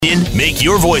Make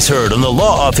your voice heard on the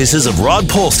law offices of Rod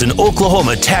Polston,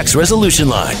 Oklahoma Tax Resolution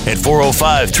Line at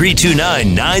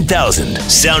 405-329-9000.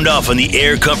 Sound off on the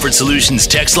Air Comfort Solutions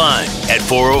text line at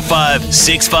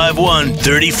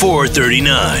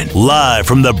 405-651-3439. Live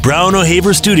from the Brown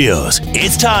O'Haver Studios,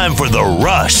 it's time for The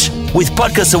Rush with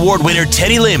Butkus Award winner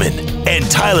Teddy Lehman and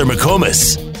Tyler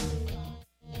McComas.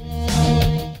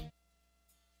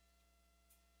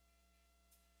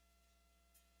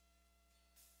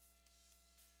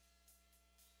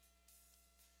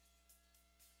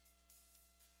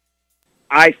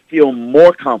 I feel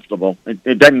more comfortable.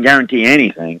 It doesn't guarantee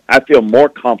anything. I feel more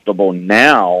comfortable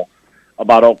now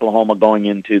about Oklahoma going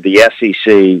into the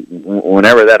SEC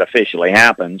whenever that officially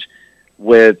happens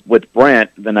with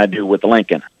Brent than I do with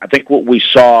Lincoln. I think what we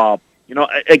saw,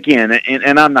 again,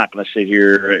 and I'm not going to sit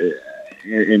here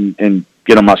and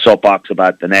get on my soapbox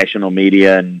about the national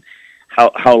media and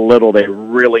how little they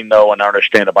really know and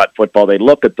understand about football. They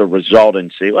look at the result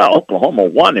and see, well, Oklahoma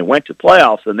won. They went to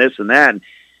playoffs and this and that. And,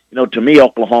 to me,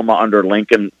 Oklahoma under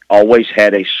Lincoln always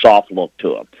had a soft look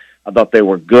to them. I thought they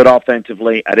were good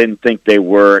offensively. I didn't think they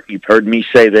were. You've heard me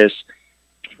say this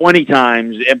 20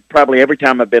 times, and probably every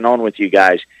time I've been on with you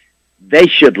guys. They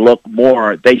should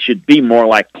be more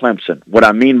like Clemson. What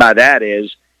I mean by that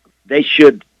is they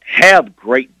should have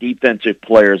great defensive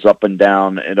players up and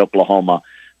down in Oklahoma,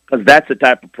 because that's the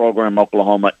type of program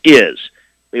Oklahoma is.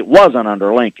 It wasn't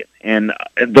under Lincoln. And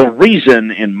the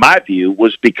reason, in my view,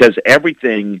 was because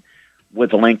everything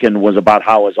with Lincoln was about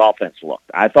how his offense looked.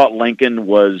 I thought Lincoln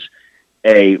was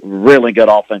a really good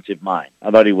offensive mind.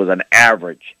 I thought he was an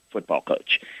average football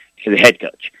coach, the head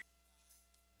coach.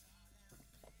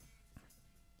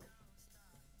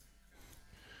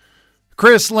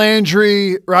 Chris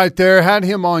Landry right there, had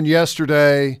him on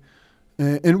yesterday.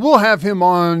 And we'll have him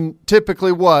on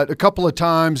typically, a couple of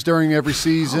times during every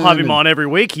season. I'll have him on every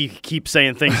week. He keeps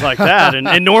saying things like that.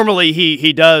 And normally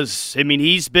he does. I mean,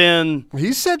 he's been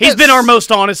our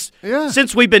most honest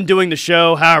since we've been doing the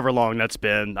show, however long that's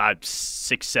been,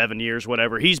 6, 7 years,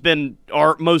 whatever. He's been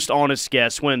our most honest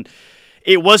guest when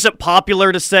it wasn't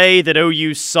popular to say that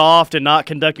OU's soft and not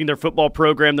conducting their football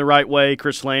program the right way.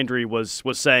 Chris Landry was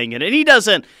saying it. And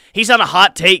he's not a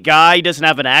hot take guy. He doesn't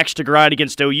have an axe to grind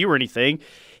against OU or anything.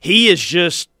 He's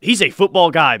a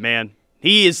football guy, man.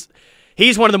 He's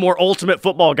one of the more ultimate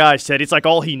football guys, Ted. It's like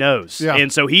all he knows. Yeah.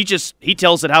 And so he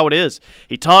tells it how it is.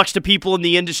 He talks to people in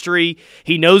the industry.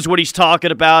 He knows what he's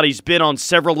talking about. He's been on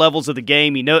several levels of the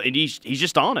game. And he's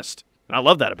just honest. And I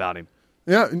love that about him.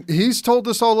 Yeah, he's told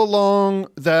us all along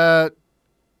that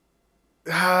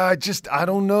I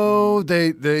don't know.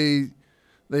 They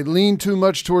lean too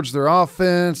much towards their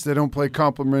offense. They don't play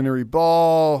complementary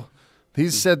ball.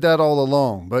 He's said that all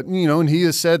along. But, and he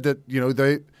has said that,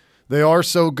 they are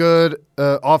so good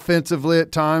offensively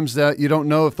at times that you don't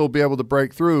know if they'll be able to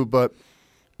break through, but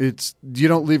you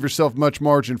don't leave yourself much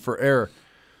margin for error.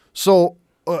 So,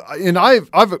 and I've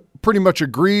pretty much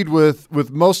agreed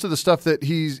with most of the stuff that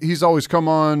he's always come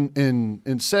on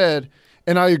and said,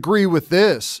 and I agree with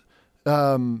this.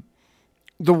 The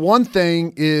one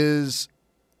thing is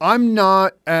I'm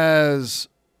not as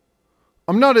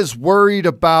worried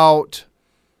about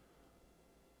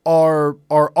our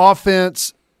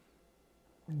offense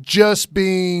just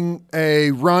being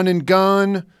a run and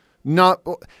gun, not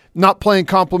playing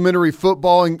complementary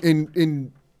football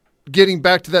and getting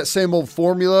back to that same old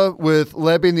formula with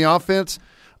Lebby in the offense.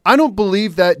 I don't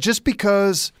believe that just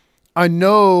because I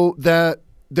know that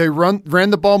they ran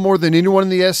the ball more than anyone in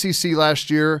the SEC last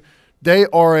year. They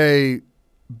are a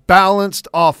balanced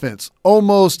offense,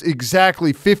 almost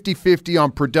exactly 50-50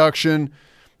 on production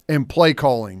and play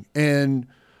calling. And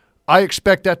I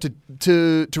expect that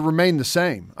to remain the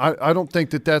same. I don't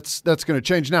think that's going to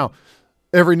change. Now,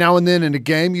 every now and then in a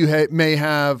game you may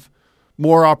have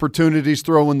more opportunities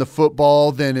throwing the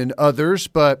football than in others.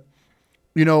 But,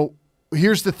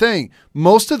 here's the thing.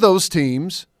 Most of those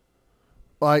teams,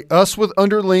 like us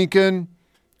under Lincoln,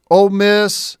 Ole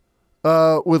Miss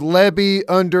with Lebby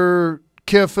under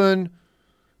Kiffin,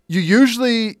 you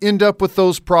usually end up with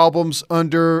those problems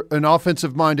under an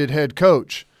offensive-minded head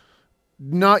coach.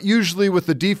 Not usually with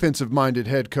the defensive-minded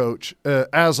head coach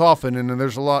as often, and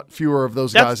there's a lot fewer of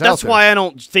those guys out there. That's why I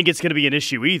don't think it's going to be an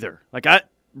issue either.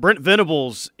 Brent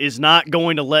Venables is not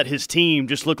going to let his team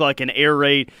just look like an air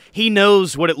raid. He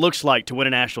knows what it looks like to win a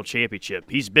national championship.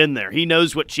 He's been there. He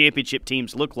knows what championship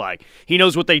teams look like. He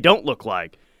knows what they don't look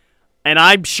like. And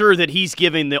I'm sure that he's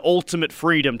giving the ultimate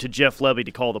freedom to Jeff Lebby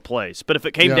to call the plays. But if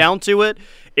it came down to it,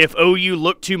 if OU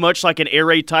looked too much like an air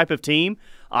raid type of team,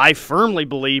 I firmly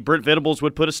believe Brent Venables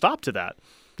would put a stop to that.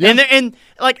 Yeah. And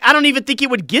I don't even think it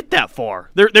would get that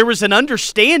far. There was an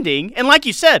understanding, and like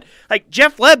you said,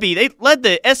 Jeff Lebby, they led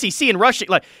the SEC in rushing.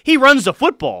 He runs the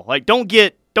football. Don't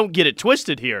get it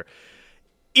twisted here.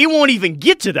 It won't even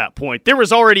get to that point. There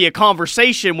was already a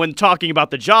conversation when talking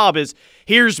about the job is,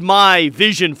 here's my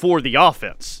vision for the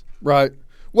offense. Right.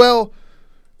 Well,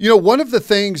 one of the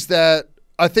things that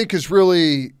I think is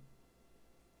really,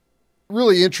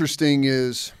 really interesting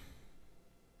is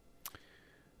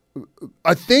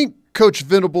I think Coach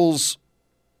Venables,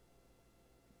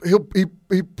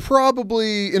 he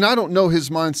probably, and I don't know his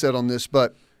mindset on this,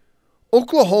 but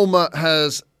Oklahoma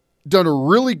has done a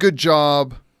really good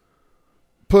job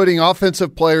putting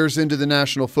offensive players into the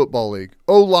National Football League.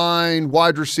 O-line,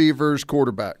 wide receivers,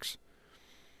 quarterbacks.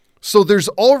 So there's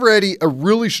already a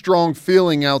really strong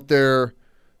feeling out there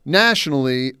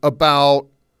nationally about,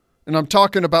 and I'm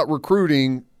talking about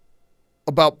recruiting,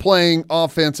 about playing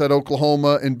offense at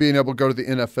Oklahoma and being able to go to the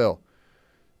NFL.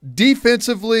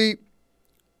 Defensively,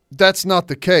 that's not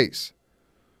the case.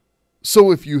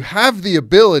 So if you have the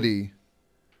ability,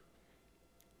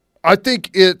 I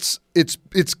think it's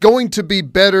going to be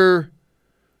better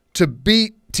to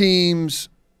beat teams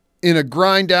in a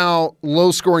grind-out,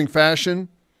 low-scoring fashion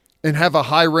and have a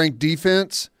high-ranked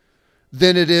defense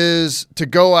than it is to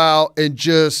go out and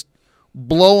just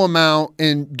blow them out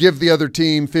and give the other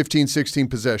team 15, 16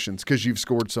 possessions because you've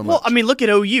scored so much. Well, I mean, look at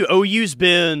OU. OU's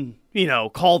been,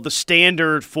 called the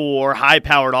standard for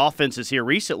high-powered offenses here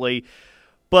recently.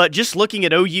 But just looking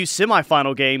at OU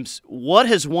semifinal games, what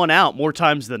has won out more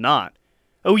times than not?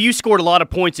 OU scored a lot of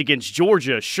points against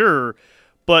Georgia, sure,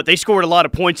 but they scored a lot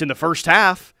of points in the first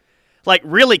half.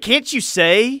 Really, can't you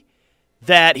say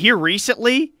that here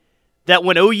recently that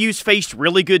when OU's faced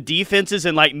really good defenses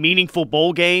in meaningful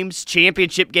bowl games,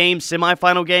 championship games,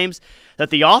 semifinal games, that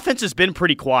the offense has been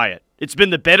pretty quiet? It's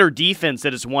been the better defense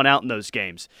that has won out in those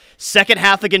games. Second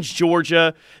half against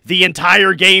Georgia, the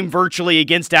entire game virtually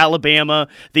against Alabama,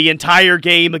 the entire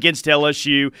game against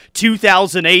LSU,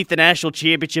 2008, the national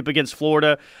championship against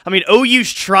Florida. I mean,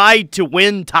 OU's tried to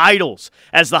win titles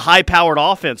as the high-powered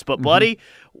offense, but, buddy,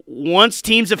 once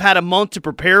teams have had a month to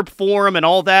prepare for them and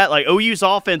all that, OU's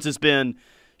offense has been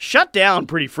shut down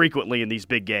pretty frequently in these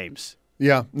big games.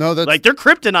 Yeah, no, that's their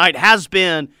kryptonite has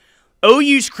been.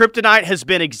 OU's kryptonite has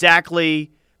been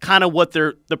exactly kind of what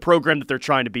the program that they're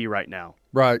trying to be right now.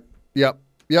 Right. Yep.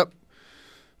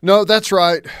 No, that's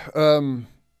right.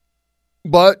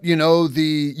 But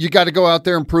you got to go out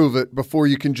there and prove it before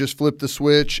you can just flip the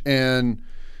switch and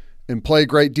play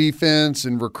great defense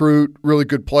and recruit really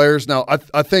good players. Now,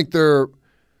 I think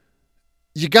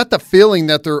you got the feeling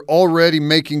that they're already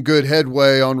making good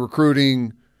headway on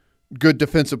recruiting good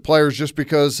defensive players just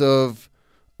because of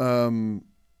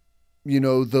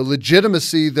the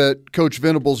legitimacy that Coach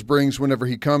Venables brings whenever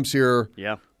he comes here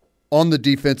on the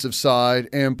defensive side.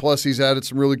 And plus he's added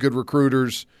some really good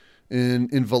recruiters in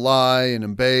Valai and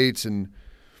in Bates, and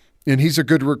he's a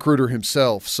good recruiter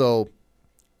himself. So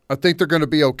I think they're going to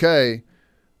be okay.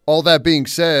 All that being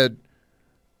said,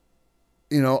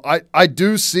 I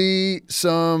do see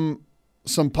some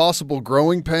possible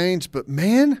growing pains, but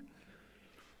man,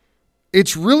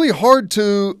 it's really hard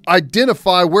to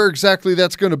identify where exactly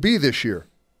that's going to be this year.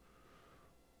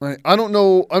 Right? I don't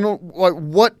know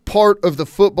what part of the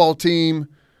football team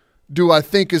do I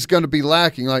think is going to be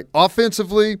lacking?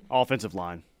 Offensively? Offensive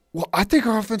line. Well, I think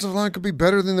our offensive line could be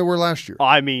better than they were last year.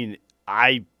 I mean,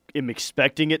 I am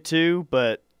expecting it to,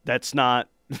 but that's not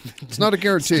 – it's not a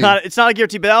guarantee. It's not a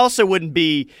guarantee, but I also wouldn't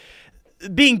be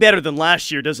 – being better than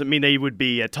last year doesn't mean they would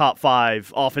be a top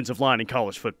 5 offensive line in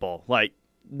college football.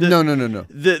 No.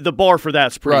 The bar for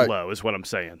that's pretty low is what I'm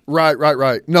saying.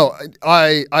 Right. No,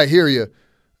 I hear you.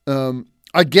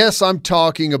 I guess I'm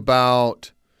talking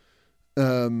about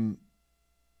for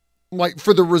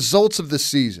the results of the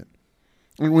season.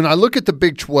 When I look at the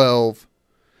Big 12,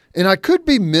 and I could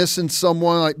be missing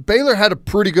someone. Baylor had a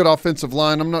pretty good offensive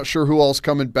line. I'm not sure who else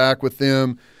coming back with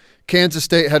them. Kansas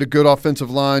State had a good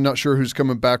offensive line. Not sure who's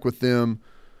coming back with them.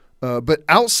 But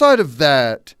outside of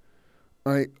that,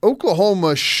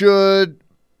 Oklahoma should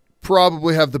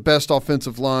probably have the best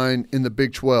offensive line in the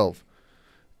Big 12.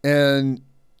 And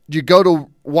you go to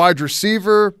wide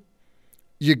receiver,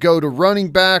 you go to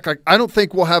running back. I don't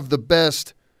think we'll have the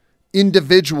best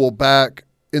individual back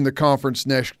in the conference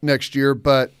next year,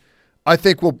 but I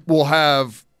think we'll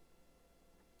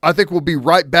be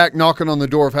right back knocking on the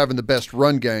door of having the best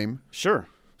run game. Sure.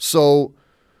 So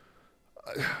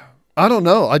I don't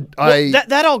know.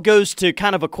 That all goes to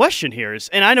kind of a question here.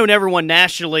 And I know everyone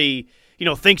nationally,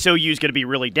 thinks OU is going to be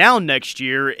really down next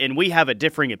year, and we have a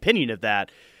differing opinion of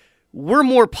that. we're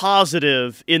more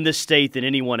positive in this state than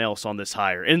anyone else on this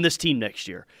hire, in this team next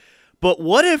year. But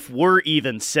what if we're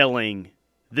even selling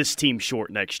this team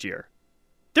short next year?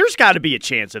 There's got to be a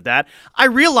chance of that. I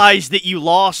realize that you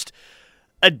lost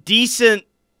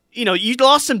you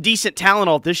lost some decent talent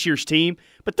off this year's team,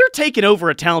 but they're taking over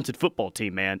a talented football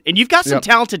team, man. And you've got some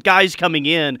talented guys coming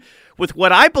in with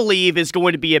what I believe is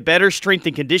going to be a better strength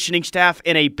and conditioning staff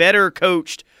and a better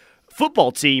coached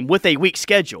football team with a weak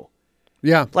schedule.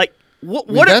 Yeah. Like,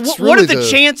 what are the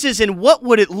chances and what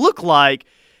would it look like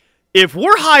if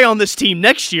we're high on this team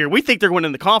next year? We think they're going to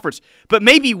win the conference, but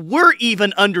maybe we're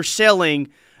even underselling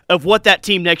of what that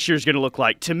team next year is going to look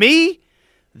like. To me,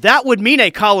 that would mean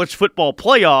a college football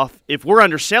playoff if we're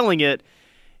underselling it.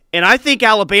 And I think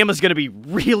Alabama's going to be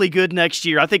really good next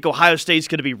year. I think Ohio State's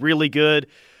going to be really good.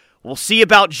 We'll see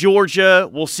about Georgia.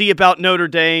 We'll see about Notre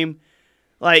Dame.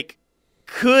 Like,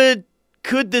 could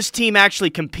this team actually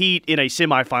compete in a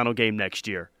semifinal game next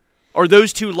year? Are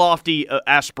those too lofty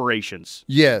aspirations?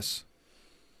 Yes.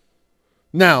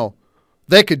 Now,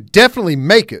 they could definitely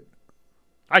make it.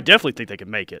 I definitely think they could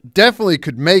make it. Definitely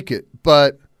could make it,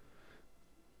 but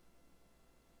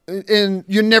and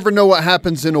you never know what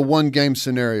happens in a one-game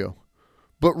scenario.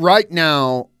 But right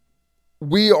now,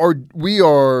 we are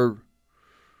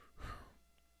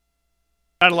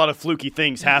not a lot of fluky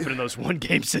things happen in those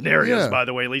one-game scenarios, by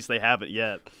the way. At least they haven't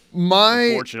yet,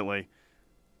 unfortunately.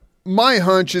 My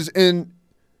hunch is, and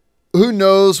who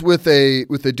knows, with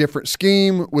a different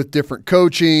scheme, with different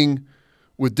coaching,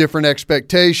 with different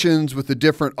expectations, with a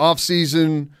different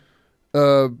offseason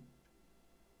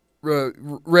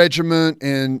regiment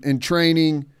and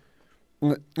training,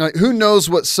 like, who knows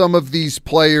what some of these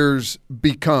players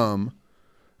become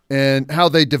and how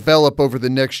they develop over the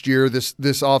next year. This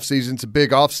offseason's a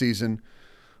big offseason,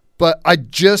 but I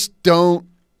just don't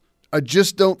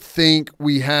think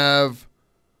we have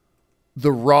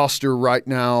the roster right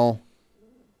now,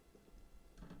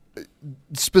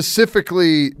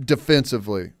 specifically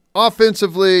defensively.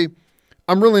 Offensively,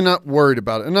 I'm really not worried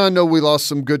about it. And I know we lost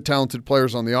some good, talented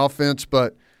players on the offense,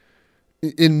 but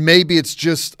maybe it's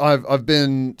just I've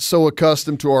been so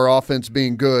accustomed to our offense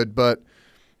being good, but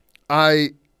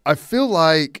I feel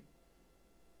like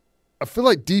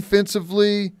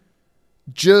defensively,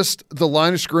 just the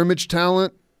line of scrimmage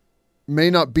talent may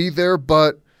not be there,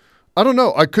 but I don't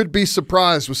know. I could be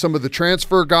surprised with some of the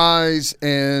transfer guys.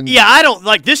 And yeah, I don't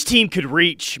like this team could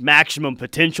reach maximum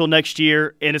potential next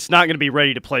year, and it's not going to be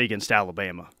ready to play against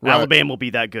Alabama. Right. Alabama will be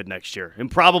that good next year, and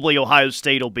probably Ohio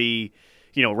State will be,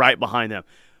 right behind them.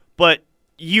 But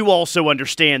you also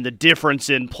understand the difference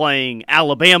in playing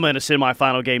Alabama in a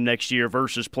semifinal game next year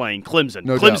versus playing Clemson.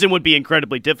 No Clemson doubt. would be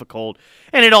incredibly difficult,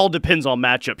 and it all depends on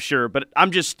matchup, sure. But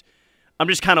I'm just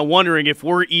kind of wondering if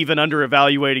we're even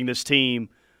under-evaluating this team,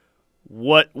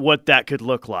 what that could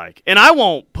look like. And I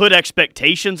won't put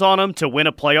expectations on them to win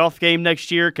a playoff game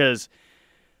next year because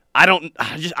I don't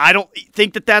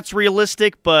think that that's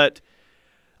realistic, but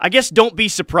I guess don't be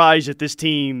surprised if this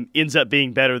team ends up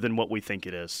being better than what we think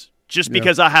it is, just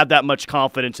because I have that much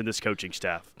confidence in this coaching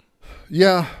staff.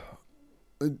 Yeah.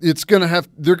 They're going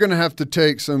to have to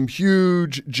take some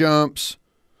huge jumps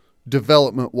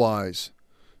development-wise.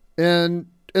 And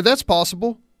that's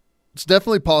possible. It's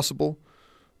definitely possible.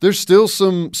 There's still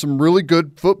some really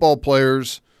good football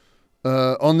players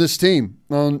on this team,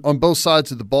 on both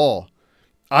sides of the ball.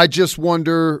 I just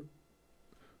wonder,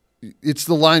 it's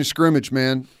the line of scrimmage,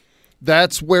 man.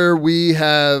 That's where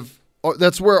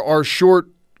our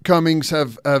shortcomings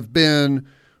have been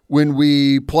when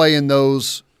we play in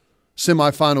those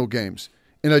semifinal games.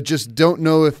 And I just don't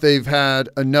know if they've had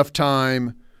enough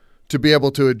time to be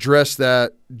able to address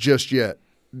that just yet.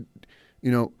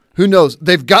 Who knows?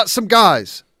 They've got some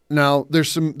guys. Now, there's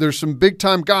some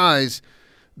big-time guys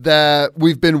that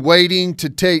we've been waiting to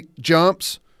take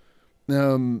jumps.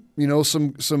 Some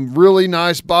really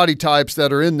nice body types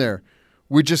that are in there.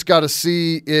 We just got to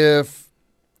see if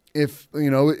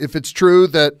it's true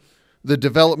that the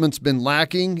development's been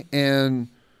lacking and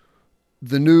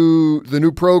the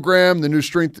new program, the new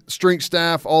strength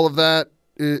staff, all of that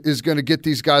is going to get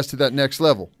these guys to that next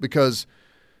level. Because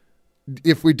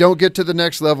if we don't get to the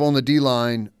next level on the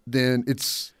D-line, then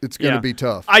it's going to be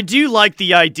tough. I do like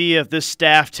the idea of this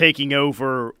staff taking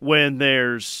over when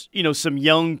there's, some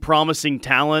young, promising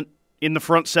talent in the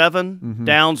front seven,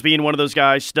 Downs being one of those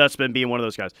guys, Stutzman being one of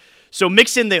those guys. So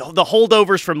mix in the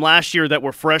holdovers from last year that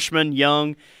were freshmen,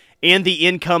 young, and the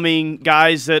incoming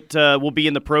guys that will be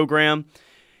in the program.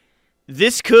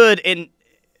 This could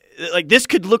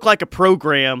look like a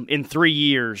program in 3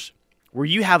 years where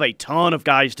you have a ton of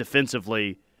guys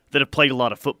defensively that have played a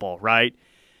lot of football, right?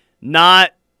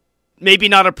 Not maybe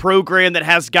not a program that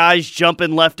has guys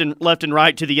jumping left and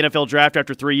right to the NFL draft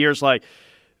after 3 years. Like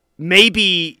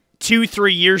maybe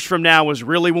 2-3 years from now is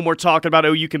really when we're talking about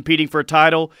OU competing for a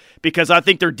title, because I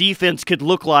think their defense could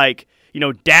look like,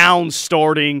 down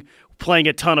starting, playing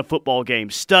a ton of football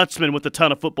games. Stutzman with a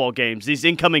ton of football games. These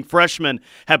incoming freshmen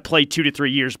have played 2 to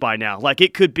 3 years by now. Like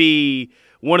it could be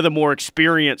one of the more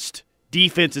experienced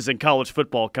defenses in college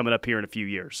football coming up here in a few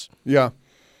years. Yeah.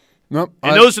 Nope.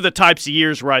 And those are the types of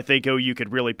years where I think OU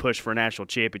could really push for a national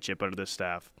championship under this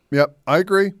staff. Yep, I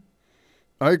agree.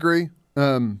 I'm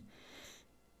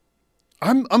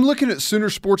looking at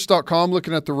Soonersports.com,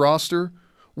 looking at the roster.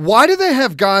 Why do they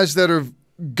have guys that have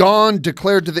gone,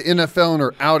 declared to the NFL, and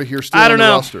are out of here still on the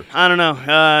roster? I don't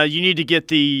know. You need to get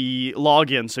the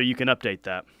login so you can update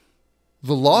that.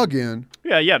 The login?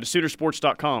 Yeah, to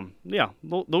Soonersports.com. Yeah,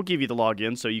 they'll give you the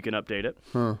login so you can update it.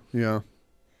 Huh, yeah.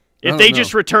 If they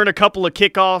just return a couple of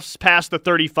kickoffs past the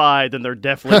 35, then they're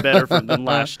definitely better than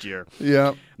last year.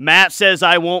 Yeah. Matt says,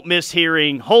 I won't miss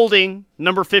hearing Holding,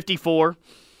 number 54.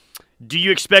 Do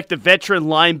you expect the veteran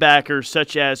linebackers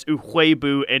such as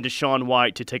Ugwoegbu and Deshaun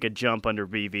White to take a jump under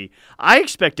BV? I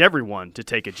expect everyone to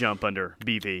take a jump under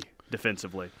BV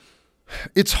defensively.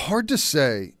 It's hard to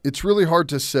say. It's really hard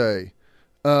to say.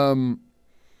 I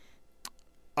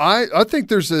think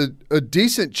there's a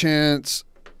decent chance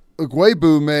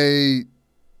Ugwoegbu may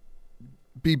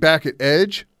be back at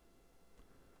edge.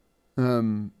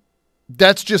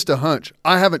 That's just a hunch.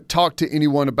 I haven't talked to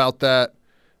anyone about that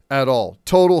at all.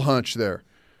 Total hunch there.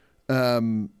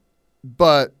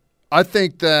 But I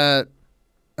think that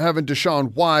having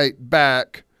Deshaun White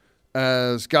back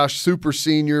as, super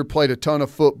senior, played a ton of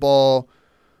football,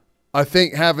 I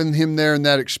think having him there in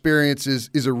that experience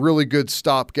is a really good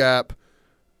stopgap,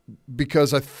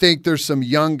 because I think there's some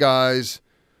young guys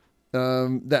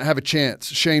that have a chance.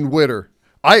 Shane Witter.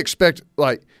 I expect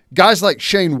guys like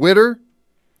Shane Witter,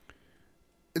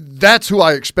 that's who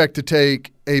I expect to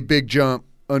take a big jump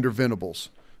under Venables.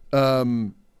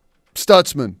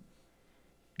 Stutzman,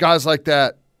 guys like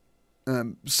that.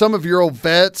 Some of your old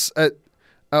vets, at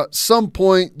some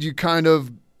point you kind of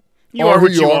are who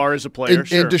you are as a player. And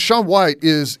Deshaun White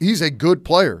he's a good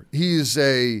player. He's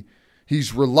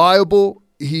reliable.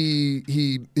 He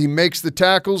makes the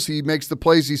tackles. He makes the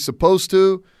plays he's supposed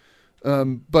to.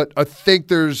 But I think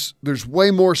there's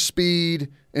way more speed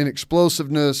and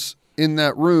explosiveness in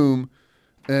that room,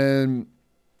 and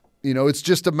it's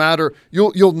just a matter.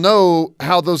 You'll know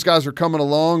how those guys are coming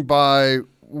along by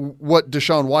what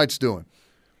Deshaun White's doing.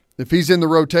 If he's in the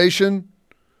rotation,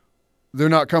 they're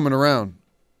not coming around.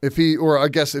 If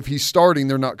he's starting,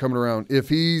 they're not coming around. If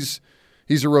he's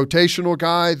a rotational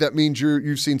guy, that means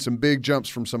you've seen some big jumps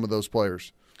from some of those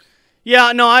players.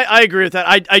 Yeah, no, I agree with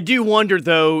that. I do wonder,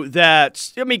 though,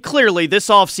 that, clearly this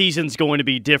offseason's going to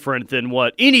be different than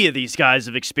what any of these guys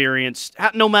have experienced,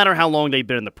 no matter how long they've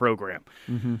been in the program.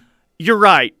 Mm-hmm. You're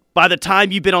right. By the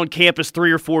time you've been on campus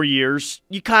 3 or 4 years,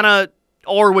 you kind of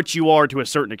are what you are to a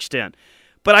certain extent.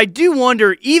 But I do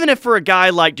wonder, even if for a guy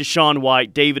like Deshaun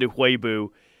White, David Ugwoegbu,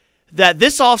 that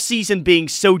this offseason being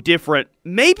so different,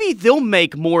 maybe they'll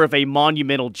make more of a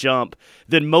monumental jump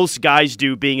than most guys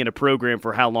do being in a program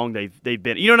for how long they've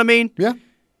been. You know what I mean? Yeah.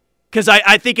 Because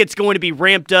I think it's going to be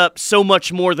ramped up so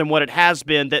much more than what it has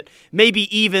been that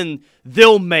maybe even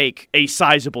they'll make a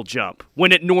sizable jump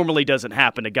when it normally doesn't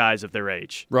happen to guys of their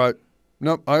age. Right.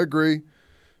 Nope, I agree.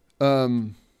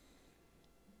 You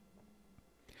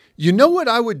know what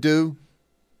I would do?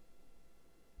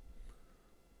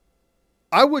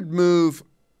 I would move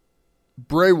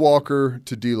Bray Walker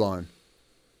to D-line.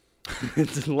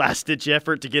 It's a last-ditch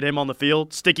effort to get him on the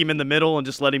field, stick him in the middle, and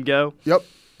just let him go. Yep.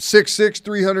 6'6",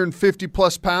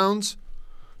 350-plus pounds.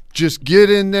 Just get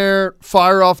in there,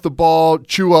 fire off the ball,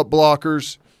 chew up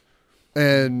blockers,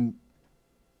 and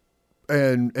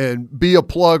be a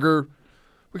plugger.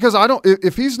 Because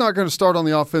if he's not going to start on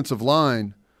the offensive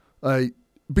line,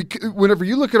 whenever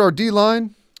you look at our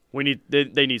D-line,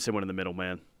 they need someone in the middle,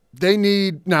 man. They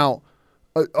need now.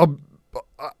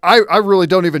 I really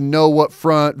don't even know what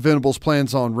front Venables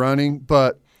plans on running,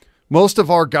 but most of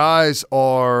our guys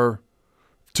are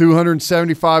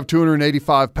 275,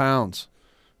 285 pounds.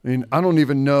 I don't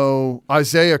even know.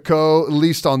 Isaiah Coe, at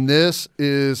least on this,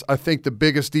 is I think the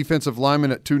biggest defensive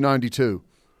lineman at 292.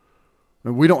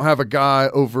 And we don't have a guy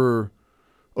over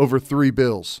 3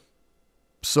 bills.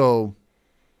 So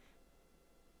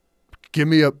give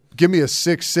me a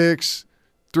 6'6",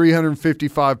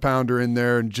 355-pounder in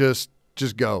there and just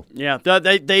go. Yeah,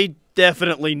 they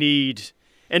definitely need,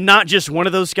 and not just one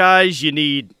of those guys, you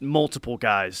need multiple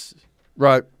guys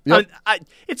Right. Yep.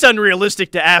 It's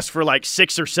unrealistic to ask for like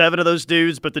 6 or 7 of those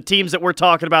dudes, but the teams that we're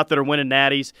talking about that are winning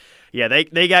natties, yeah,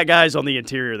 they got guys on the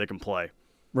interior that can play.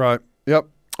 Right. Yep.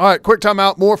 All right, quick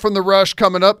timeout. More from The Rush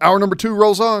coming up. Hour number 2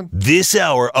 rolls on. This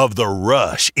hour of The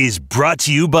Rush is brought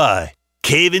to you by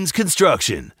Cavens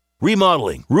Construction.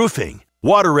 Remodeling, roofing,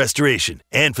 water restoration,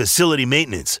 and facility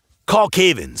maintenance. Call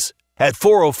Cavens at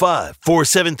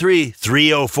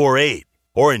 405-473-3048.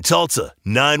 Or in Tulsa,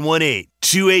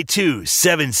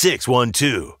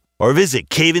 918-282-7612. Or visit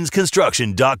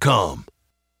cavensconstruction.com.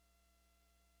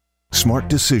 Smart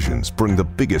decisions bring the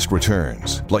biggest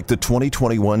returns, like the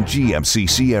 2021 GMC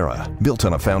Sierra, built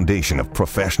on a foundation of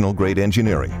professional-grade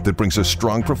engineering that brings a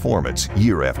strong performance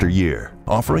year after year.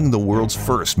 Offering the world's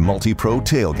first multi-pro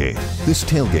tailgate, this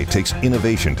tailgate takes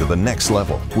innovation to the next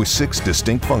level with 6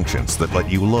 distinct functions that let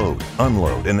you load,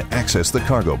 unload, and access the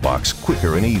cargo box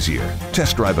quicker and easier.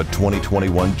 Test drive a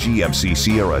 2021 GMC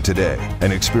Sierra today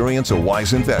and experience a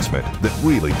wise investment that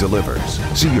really delivers.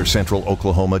 See your Central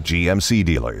Oklahoma GMC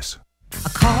dealers. I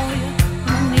call you,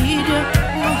 I need you,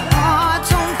 my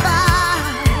heart's on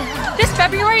fire. This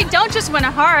February, don't just win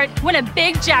a heart, win a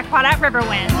big jackpot at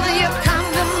Riverwind. Will you come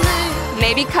to me?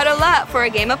 Maybe cuddle up for a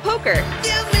game of poker.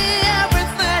 Give me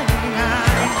everything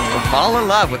or fall in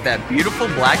love with that beautiful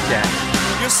blackjack.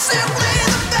 You're simply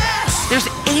the best. There's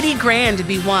 $80 grand to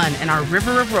be won in our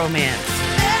River of Romance.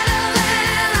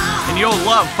 And you'll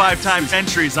love 5 times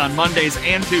entries on Mondays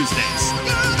and Tuesdays.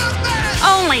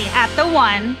 Only at the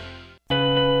One.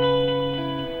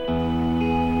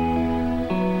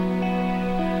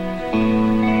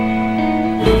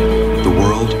 The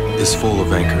world is full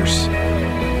of anchors,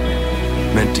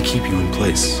 meant to keep you in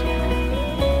place.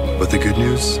 But the good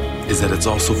news is that it's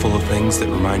also full of things that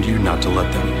remind you not to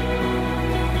let them.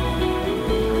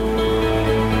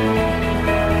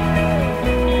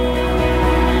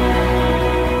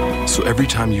 So every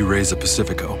time you raise a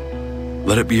Pacifico,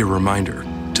 let it be a reminder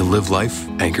to live life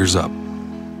anchors up.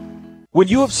 When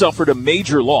you have suffered a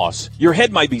major loss, your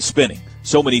head might be spinning.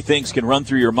 So many things can run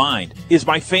through your mind. Is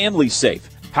my family safe?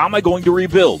 How am I going to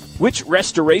rebuild? Which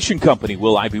restoration company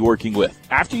will I be working with?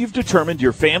 After you've determined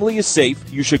your family is safe,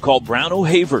 you should call Brown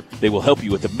O'Haver. They will help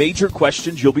you with the major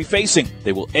questions you'll be facing.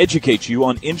 They will educate you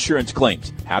on insurance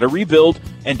claims, how to rebuild,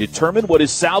 and determine what is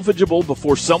salvageable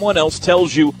before someone else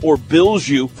tells you or bills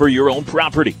you for your own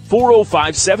property.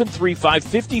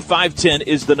 405-735-5510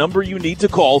 is the number you need to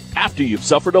call after you've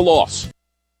suffered a loss.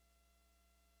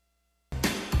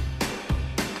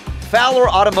 Fowler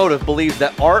Automotive believes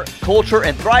that art, culture,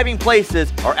 and thriving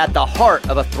places are at the heart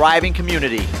of a thriving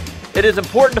community. It is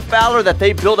important to Fowler that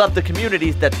they build up the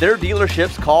communities that their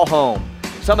dealerships call home.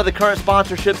 Some of the current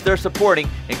sponsorships they're supporting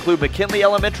include McKinley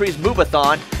Elementary's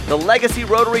Move-a-thon, the Legacy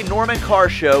Rotary Norman Car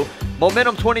Show,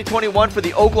 Momentum 2021 for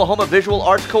the Oklahoma Visual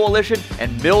Arts Coalition,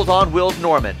 and Mills on Wheels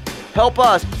Norman. Help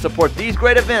us support these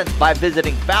great events by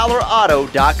visiting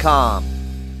FowlerAuto.com.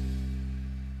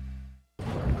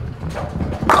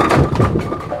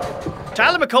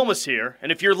 Tyler McComas here,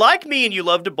 and if you're like me and you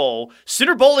love to bowl,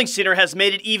 Sooner Bowling Center has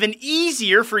made it even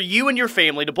easier for you and your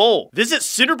family to bowl. Visit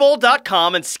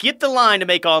SoonerBowl.com and skip the line to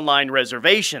make online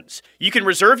reservations. You can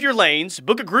reserve your lanes,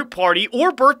 book a group party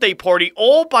or birthday party,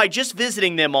 all by just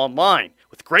visiting them online.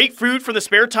 With great food from the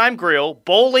Spare Time Grill,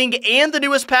 bowling, and the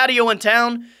newest patio in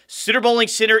town, Sooner Bowling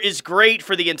Center is great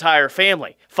for the entire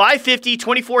family. 550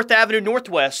 24th Avenue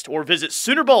Northwest or visit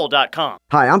SoonerBowl.com.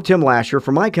 Hi, I'm Tim Lasher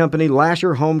from my company,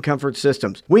 Lasher Home Comfort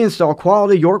Systems. We install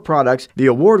quality York products. The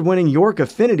award-winning York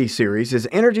Affinity Series is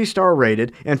Energy Star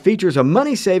rated and features a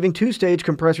money-saving 2-stage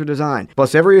compressor design.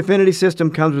 Plus, every Affinity system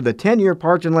comes with a 10-year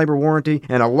parts and labor warranty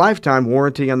and a lifetime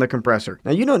warranty on the compressor.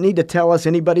 Now, you don't need to tell us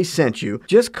anybody sent you.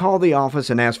 Just call the office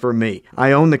and ask for me.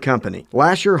 I own the company.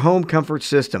 Lasher Home Comfort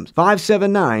Systems,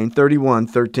 579-3113.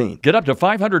 Get up to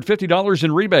 $550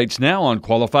 in rebates now on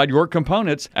qualified York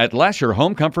components at Lasher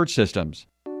Home Comfort Systems.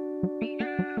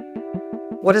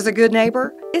 What is a good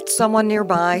neighbor? It's someone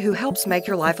nearby who helps make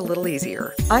your life a little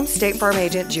easier. I'm State Farm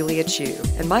Agent Julia Chu,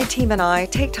 and my team and I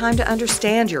take time to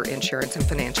understand your insurance and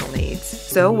financial needs.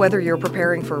 So whether you're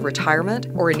preparing for retirement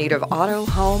or in need of auto,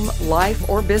 home, life,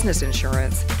 or business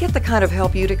insurance, get the kind of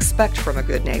help you'd expect from a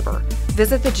good neighbor.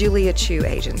 Visit the Julia Chu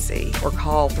Agency or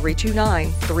call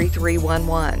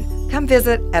 329-3311. Come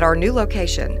visit at our new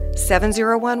location,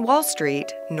 701 Wall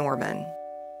Street, Norman.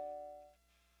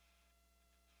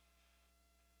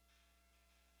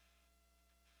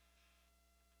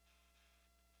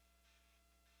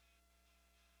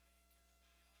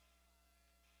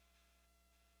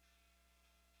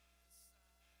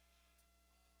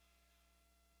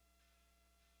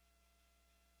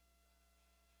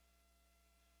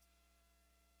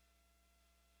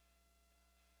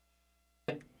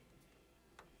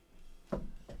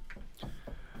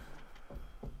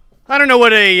 I don't know what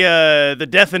the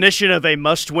definition of a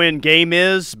must-win game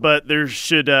is, but there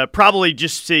should probably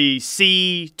just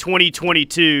see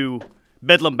 2022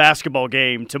 Bedlam basketball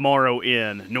game tomorrow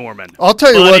in Norman. I'll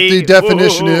tell you what the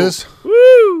definition is.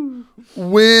 Woo!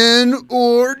 Win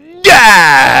or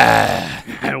die.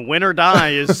 Win or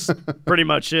die is pretty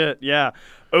much it, yeah.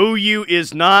 OU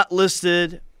is not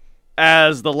listed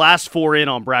as the last four in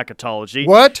on bracketology.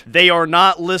 What? They are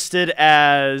not listed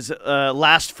as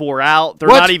last four out. They're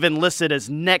not even listed as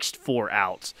next four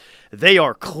outs. They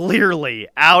are clearly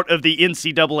out of the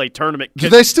NCAA tournament. Do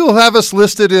they still have us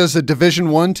listed as a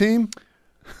Division I team?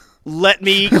 Let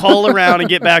me call around and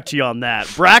get back to you on that.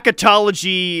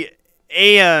 Bracketology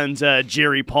and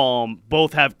Jerry Palm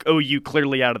both have OU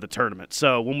clearly out of the tournament.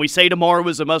 So when we say tomorrow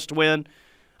is a must-win,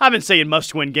 I've been saying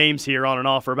must-win games here on and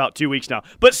off for about 2 weeks now.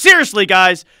 But seriously,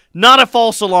 guys, not a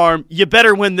false alarm. You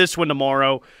better win this one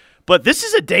tomorrow. But this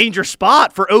is a dangerous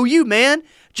spot for OU, man,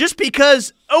 just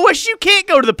because OSU can't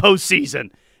go to the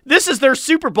postseason. This is their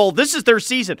Super Bowl. This is their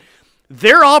season.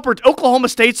 Oklahoma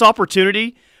State's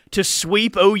opportunity to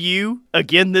sweep OU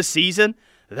again this season,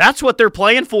 that's what they're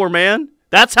playing for, man.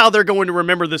 That's how they're going to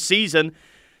remember the season.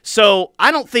 So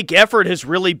I don't think effort has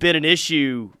really been an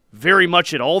issue very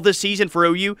much at all this season for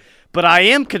OU, but I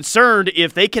am concerned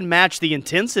if they can match the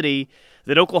intensity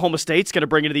that Oklahoma State's going to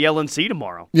bring into the LNC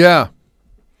tomorrow. Yeah.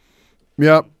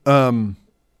 Yep.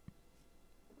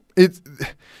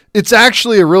 It's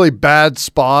actually a really bad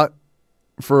spot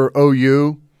for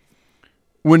OU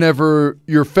whenever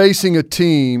you're facing a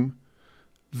team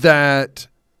that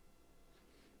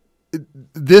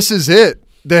this is it.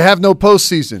 They have no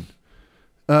postseason.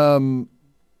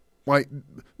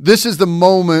 This is the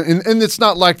moment, and it's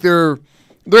not like they're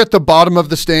at the bottom of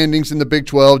the standings in the Big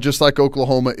 12, just like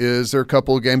Oklahoma is. They're a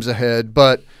couple of games ahead,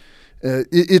 but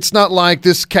it's not like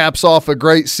this caps off a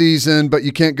great season, but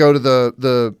you can't go to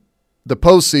the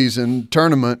postseason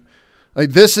tournament. Like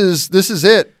this is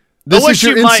it. This is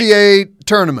your NCAA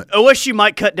tournament. OSU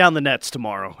might cut down the nets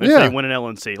tomorrow if they win an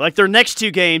LNC. Like their next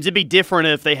two games, it'd be different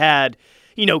if they had,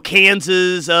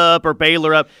 Kansas up or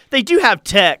Baylor up. They do have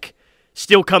Tech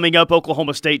still coming up,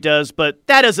 Oklahoma State does, but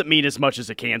that doesn't mean as much as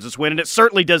a Kansas win, and it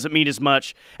certainly doesn't mean as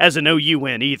much as an OU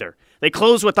win either. They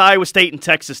close with Iowa State and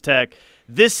Texas Tech.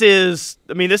 This is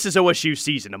OSU's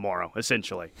season tomorrow,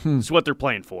 essentially. It's what they're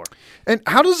playing for. And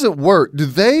how does it work?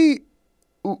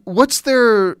 What's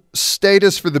their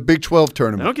status for the Big 12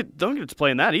 tournament? They don't get to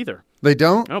play in that either. They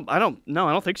don't? I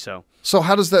don't think so. So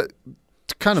how does that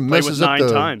kind of messes up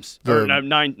nine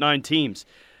teams?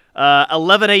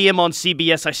 11 a.m. on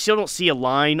CBS. I still don't see a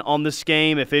line on this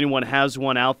game. If anyone has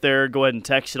one out there, go ahead and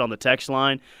text it on the text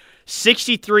line.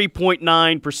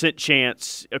 63.9%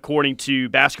 chance, according to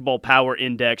Basketball Power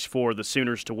Index, for the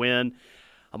Sooners to win.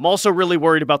 I'm also really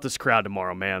worried about this crowd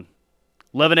tomorrow, man.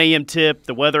 11 a.m. tip.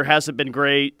 The weather hasn't been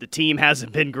great. The team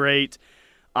hasn't been great.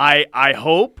 I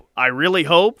really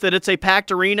hope that it's a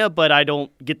packed arena, but I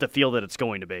don't get the feel that it's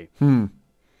going to be.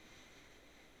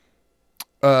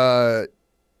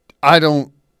 I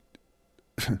don't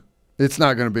 – it's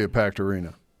not going to be a packed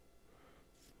arena.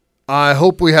 I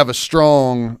hope we have a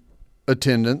strong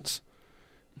attendance.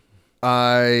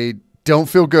 I don't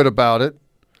feel good about it.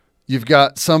 You've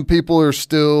got some people who are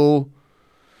still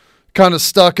kind of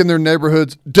stuck in their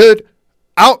neighborhoods. Dude,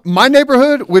 out my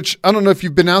neighborhood, which I don't know if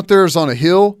you've been out there, is on a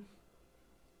hill.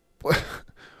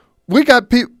 We got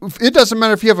people. It doesn't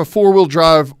matter if you have a 4-wheel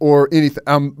drive or anything.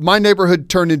 My neighborhood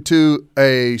turned into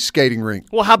a skating rink.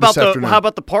 Well, how about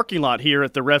the parking lot here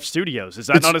at the Ref Studios? Is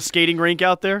that not a skating rink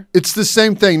out there? It's the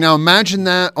same thing. Now imagine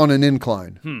that on an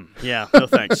incline. Yeah, no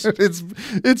thanks.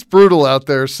 It's brutal out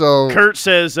there. So Kurt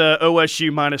says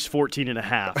OSU minus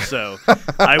 14.5. So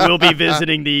I will be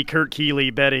visiting the Kurt Keeley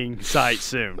betting site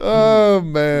soon. Oh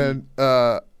man,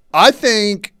 I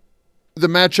think the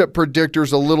matchup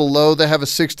predictor's a little low. They have a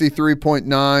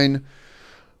 63.9.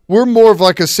 We're more of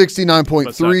like a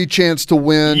 69.3 chance to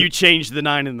win. You changed the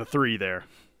 9 and the 3 there.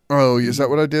 Oh, is that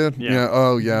what I did? Yeah.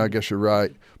 Oh, yeah, I guess you're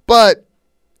right. But,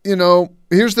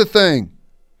 here's the thing.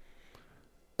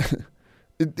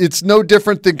 It's no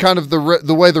different than kind of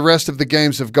the way the rest of the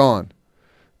games have gone.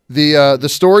 The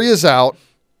story is out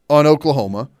on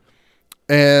Oklahoma,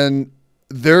 and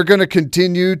they're going to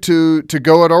continue to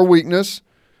go at our weakness.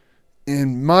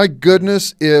 And my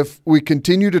goodness, if we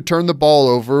continue to turn the ball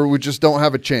over, we just don't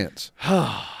have a chance.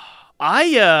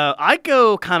 I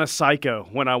go kind of psycho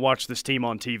when I watch this team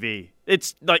on TV.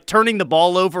 It's like turning the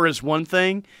ball over is one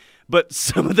thing, but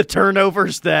some of the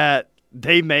turnovers that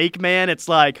they make, man, it's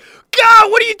like,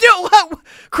 God, what are you doing? What?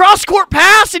 Cross-court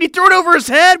pass and he threw it over his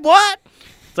head? What?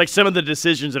 It's like some of the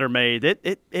decisions that are made.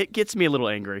 It gets me a little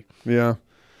angry. Yeah.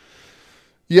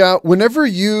 Yeah, whenever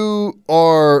you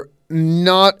are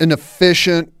not an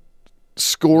efficient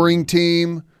scoring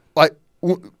team, like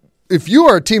if you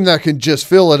are a team that can just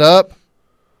fill it up,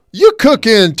 you cook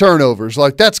in turnovers.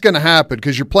 Like that's going to happen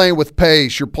because you're playing with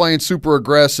pace, you're playing super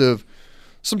aggressive.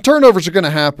 Some turnovers are going to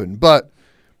happen, but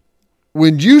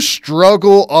when you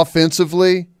struggle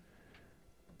offensively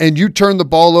and you turn the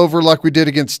ball over like we did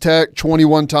against Tech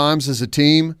 21 times as a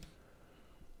team,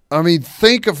 I mean,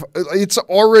 think of it's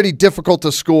already difficult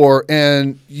to score,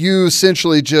 and you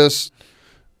essentially just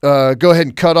go ahead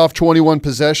and cut off 21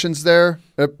 possessions there.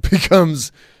 It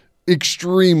becomes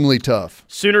extremely tough.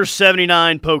 Sooners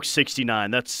 79, Pokes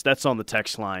 69. That's on the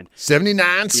text line.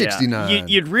 79-69. Yeah.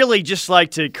 You'd really just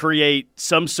like to create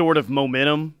some sort of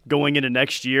momentum going into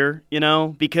next year,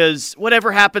 because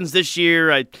whatever happens this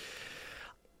year,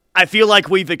 I feel like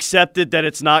we've accepted that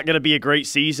it's not going to be a great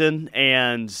season,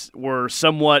 and we're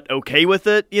somewhat okay with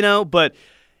it, but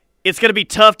it's going to be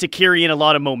tough to carry in a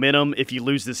lot of momentum if you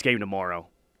lose this game tomorrow.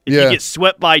 If you get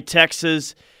swept by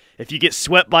Texas, if you get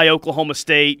swept by Oklahoma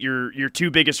State, your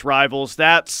two biggest rivals,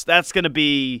 that's going to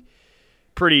be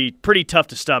pretty tough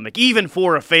to stomach, even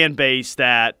for a fan base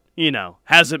that,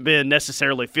 hasn't been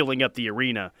necessarily filling up the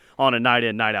arena on a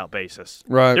night-in, night-out basis.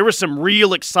 Right. There was some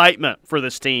real excitement for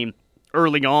this team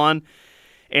early on,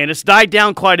 and it's died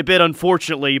down quite a bit,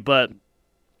 unfortunately, but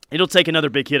it'll take another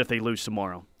big hit if they lose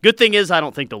tomorrow. Good thing is I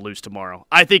don't think they'll lose tomorrow.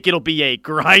 I think it'll be a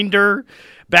grinder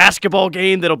basketball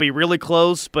game that'll be really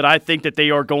close, but I think that they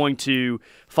are going to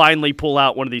finally pull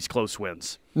out one of these close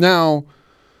wins. Now,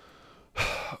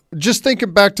 just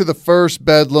thinking back to the first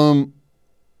Bedlam,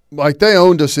 like they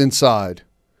owned us inside.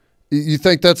 You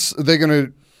think they're going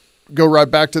to go right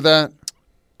back to that?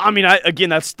 I mean,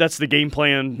 that's the game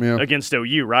plan against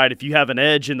OU, right? If you have an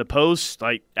edge in the post,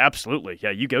 absolutely,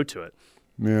 you go to it.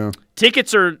 Yeah.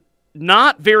 Tickets are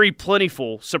not very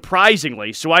plentiful,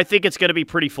 surprisingly, so I think it's going to be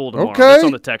pretty full tomorrow. Okay. That's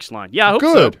on the text line. Yeah, I hope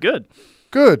so.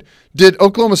 Good. Did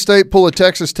Oklahoma State pull a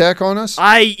Texas Tech on us?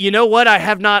 You know what? I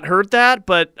have not heard that,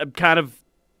 but I'm kind of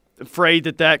afraid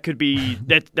that could be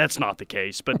that's not the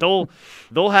case. But they'll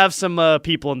have some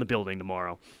people in the building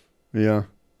tomorrow. Yeah.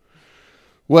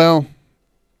 Well,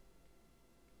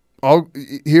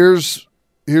 here's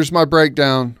my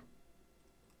breakdown,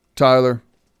 Tyler.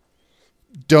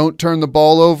 Don't turn the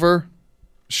ball over.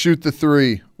 Shoot the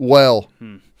three well.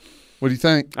 What do you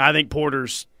think? I think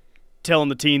Porter's telling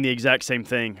the team the exact same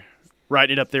thing,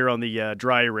 writing it up there on the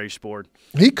dry erase board.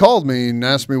 He called me and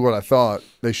asked me what I thought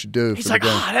they should do. He's like,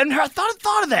 I hadn't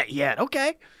thought of that yet.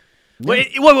 Okay.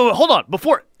 Wait, hold on.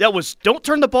 Before that was, don't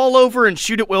turn the ball over and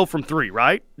shoot it well from three,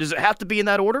 right? Does it have to be in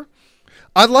that order?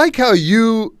 I like how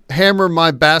you hammer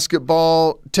my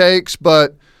basketball takes,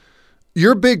 but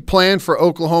your big plan for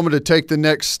Oklahoma to take the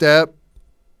next step,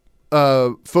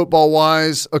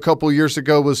 football-wise, a couple years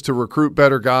ago was to recruit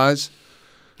better guys.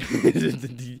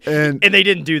 and they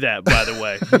didn't do that, by the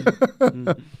way.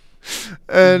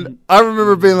 And I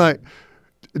remember being like,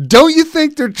 don't you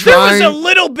think they're trying? There was a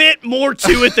little bit more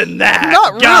to it than that.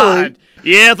 Not really.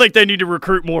 Yeah, I think they need to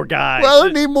recruit more guys. Well,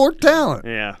 they need more talent.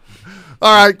 Yeah.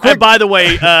 All right, quick. And by the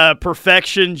way,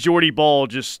 perfection, Jordy Ball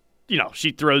just,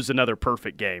 she throws another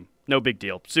perfect game. No big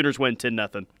deal. Sooners win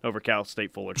 10-0 over Cal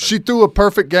State Fullerton. She threw a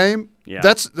perfect game? Yeah.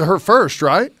 That's her first,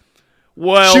 right?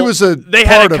 Well, she was they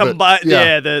had a combined.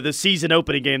 Yeah, the season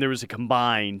opening game, there was a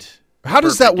combined. How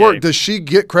does that work? Game. Does she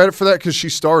get credit for that because she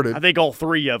started? I think all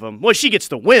three of them. Well, she gets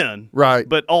the win. Right.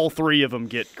 But all three of them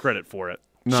get credit for it.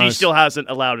 Nice. She still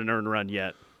hasn't allowed an earned run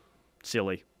yet.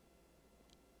 Silly.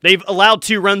 They've allowed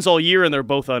 2 runs all year, and they're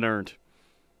both unearned.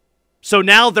 So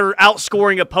now they're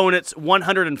outscoring opponents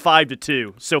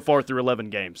 105-2 so far through 11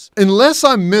 games. Unless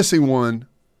I'm missing one,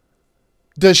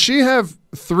 does she have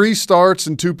 3 starts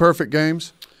and 2 perfect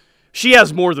games? She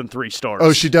has more than 3 starts.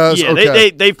 Oh, she does? Yeah,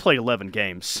 okay. they've played 11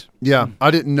 games. Yeah,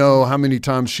 I didn't know how many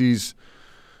times she's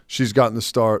gotten the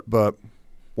start, but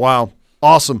wow.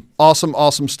 Awesome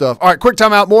stuff. All right, quick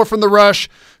timeout. More from The Rush.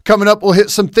 Coming up, we'll hit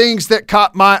some things that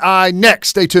caught my eye next.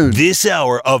 Stay tuned. This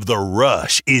hour of The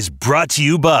Rush is brought to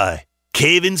you by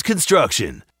Cavens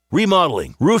Construction.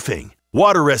 Remodeling, roofing,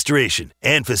 water restoration,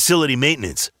 and facility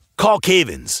maintenance. Call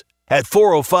Cavens at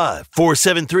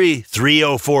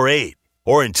 405-473-3048.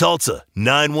 Or in Tulsa,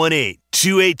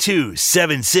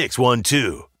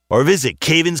 918-282-7612. Or visit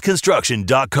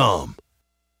cavensconstruction.com.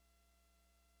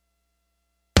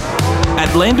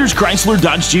 At Landers Chrysler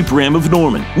Dodge Jeep Ram of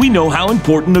Norman, we know how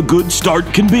important a good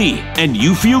start can be, and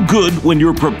you feel good when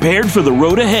you're prepared for the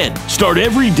road ahead. Start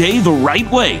every day the right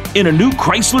way in a new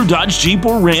Chrysler Dodge Jeep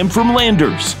or Ram from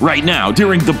Landers. Right now,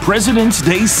 during the President's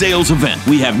Day sales event,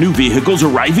 we have new vehicles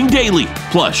arriving daily.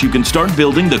 Plus, you can start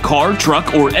building the car,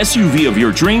 truck, or SUV of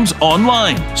your dreams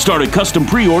online. Start a custom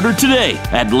pre-order today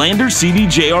at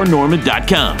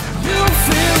LandersCDJRNorman.com. You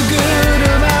feel good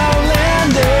about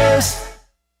Landers.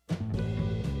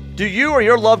 Do you or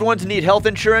your loved ones need health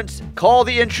insurance? Call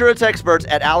the insurance experts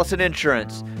at Allison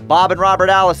Insurance. Bob and Robert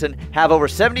Allison have over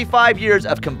 75 years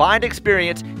of combined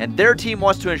experience, and their team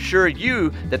wants to ensure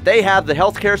you that they have the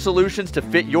healthcare solutions to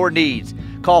fit your needs.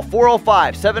 Call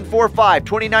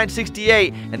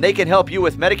 405-745-2968 and they can help you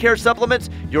with Medicare supplements,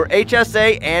 your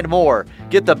HSA, and more.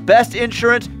 Get the best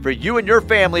insurance for you and your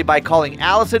family by calling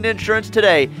Allison Insurance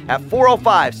today at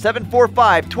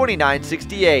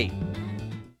 405-745-2968.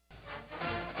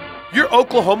 Your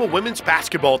Oklahoma women's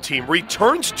basketball team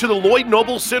returns to the Lloyd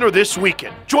Noble Center this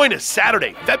weekend. Join us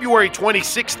Saturday, February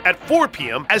 26th at 4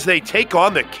 p.m. as they take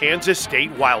on the Kansas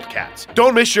State Wildcats.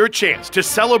 Don't miss your chance to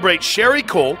celebrate Sherry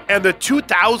Cole and the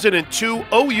 2002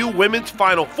 OU Women's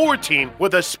Final Four team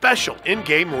with a special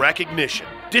in-game recognition.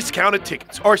 Discounted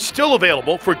tickets are still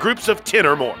available for groups of 10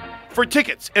 or more. For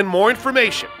tickets and more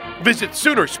information, visit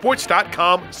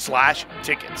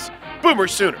Soonersports.com/tickets. Boomer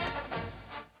Sooner.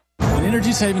 An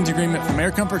energy savings agreement from Air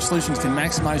Comfort Solutions can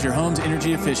maximize your home's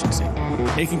energy efficiency.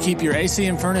 It can keep your AC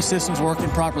and furnace systems working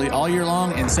properly all year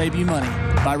long and save you money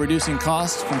by reducing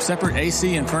costs from separate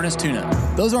AC and furnace tune-up.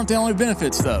 Those aren't the only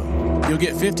benefits, though. You'll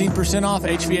get 15% off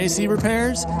HVAC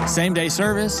repairs, same-day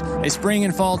service, a spring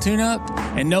and fall tune-up,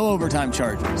 and no overtime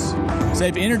charges.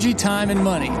 Save energy, time, and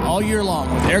money all year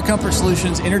long with Air Comfort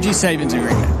Solutions Energy Savings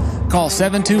Agreement. Call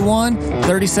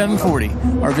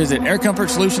 721-3740 or visit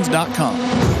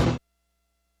aircomfortsolutions.com.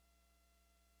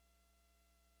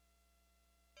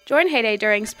 Join Heyday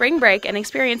during spring break and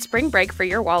experience spring break for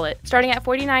your wallet. Starting at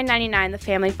 $49.99, the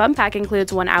family fun pack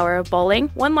includes 1 hour of bowling,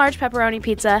 1 large pepperoni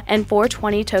pizza, and 4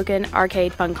 20-token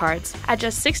arcade fun cards. At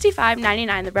just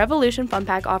 $65.99, the Revolution Fun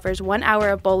Pack offers 1 hour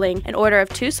of bowling, an order of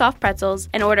 2 soft pretzels,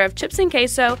 an order of chips and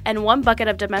queso, and 1 bucket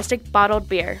of domestic bottled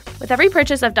beer. With every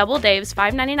purchase of Double Dave's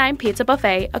 $5.99 pizza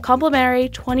buffet, a complimentary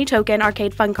 20-token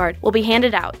arcade fun card will be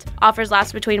handed out. Offers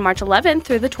last between March 11th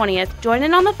through the 20th. Join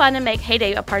in on the fun and make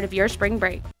Heyday a part of your spring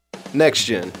break.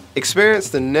 NextGen. Experience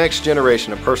the next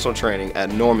generation of personal training at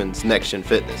Norman's NextGen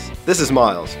Fitness. This is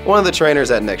Miles, one of the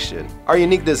trainers at NextGen. Our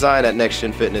unique design at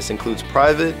NextGen Fitness includes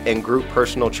private and group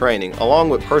personal training along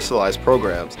with personalized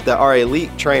programs that our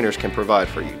elite trainers can provide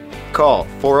for you. Call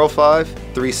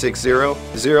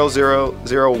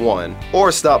 405-360-0001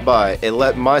 or stop by and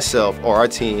let myself or our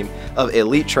team of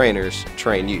elite trainers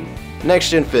train you.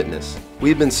 NextGen Fitness.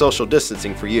 We've been social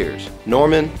distancing for years.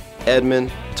 Norman,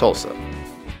 Edmond, Tulsa.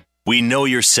 We know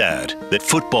you're sad that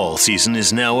football season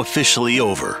is now officially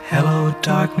over. Hello,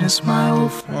 darkness, my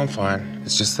old friend. I'm fine.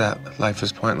 It's just that life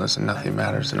is pointless and nothing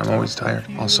matters, and I'm always tired.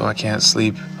 Also, I can't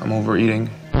sleep. I'm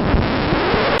overeating.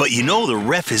 But you know the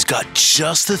Ref has got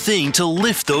just the thing to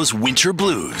lift those winter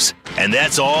blues. And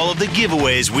that's all of the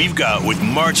giveaways we've got with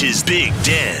March's Big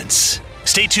Dance.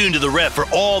 Stay tuned to the Ref for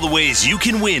all the ways you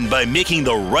can win by making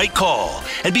the right call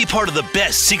and be part of the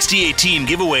best 68-team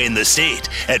giveaway in the state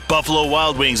at Buffalo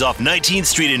Wild Wings off 19th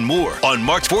Street in Moore on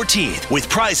March 14th with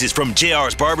prizes from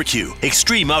JR's Barbecue,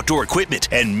 Extreme Outdoor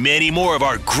Equipment, and many more of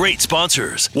our great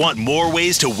sponsors. Want more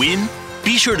ways to win?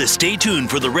 Be sure to stay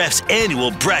tuned for the Ref's annual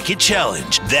Bracket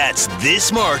Challenge. That's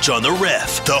this March on the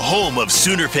Ref, the home of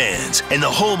Sooner fans and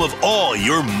the home of all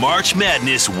your March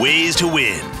Madness ways to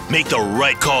win. Make the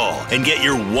right call and get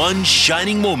your one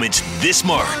shining moment this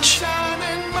March.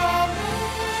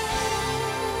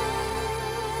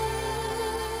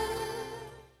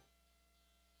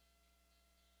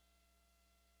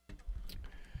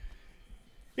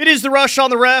 It is the Rush on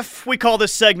the Ref. We call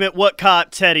this segment What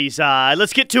Caught Teddy's Eye.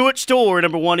 Let's get to it. Story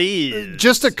number 1 is...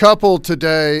 Just a couple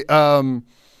today. I'm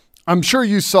sure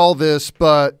you saw this,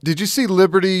 but did you see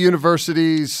Liberty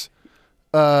University's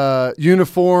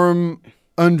uniform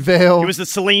unveil? It was the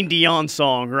Celine Dion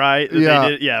song, right?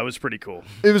 Yeah. It was pretty cool.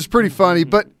 It was pretty funny,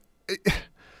 but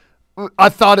I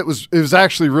thought it was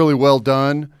actually really well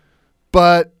done.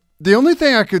 But the only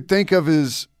thing I could think of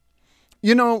is,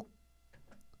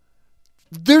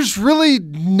 there's really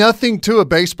nothing to a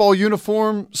baseball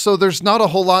uniform, so there's not a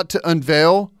whole lot to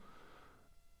unveil.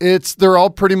 They're all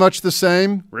pretty much the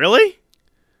same. Really?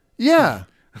 Yeah.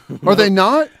 Are they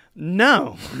not?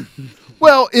 No.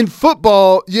 Well, in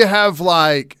football, you have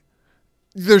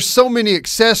there's so many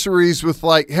accessories with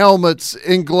helmets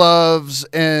and gloves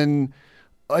and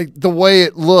like the way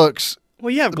it looks. Well,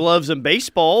 you have gloves in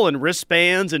baseball and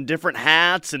wristbands and different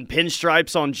hats and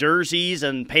pinstripes on jerseys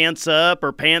and pants up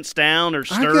or pants down or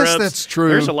stirrups. I guess that's true.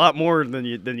 There's a lot more than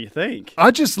you think. I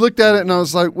just looked at it and I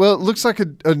was like, well, it looks like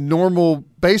a normal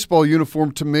baseball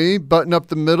uniform to me, button up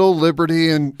the middle, Liberty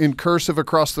in cursive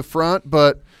across the front,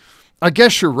 but I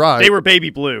guess you're right. They were baby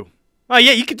blue. Oh,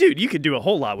 yeah, you could do a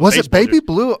whole lot with Was it baby jerseys.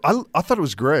 blue? I thought it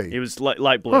was gray. It was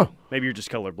light blue. Huh. Maybe you're just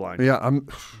colorblind. Yeah,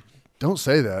 don't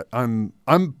say that. I'm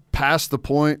past the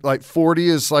point. Like 40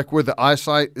 is like where the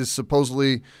eyesight is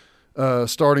supposedly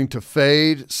starting to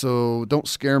fade, so don't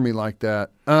scare me like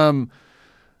that.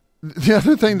 The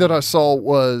other thing that I saw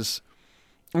was,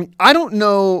 I don't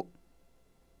know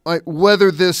like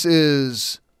whether this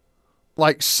is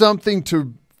like something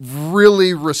to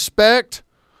really respect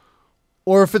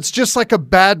or if it's just like a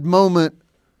bad moment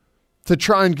to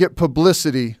try and get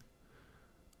publicity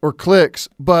or clicks,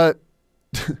 but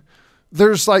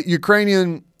there's like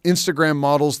Ukrainian Instagram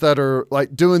models that are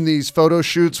like doing these photo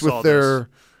shoots with their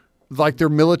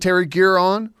military gear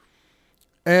on.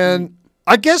 And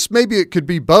I guess maybe it could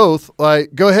be both.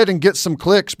 Like, go ahead and get some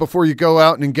clicks before you go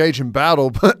out and engage in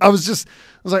battle. But I was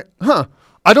like,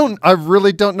 I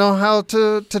really don't know how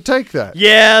to take that.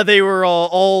 Yeah, they were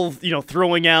all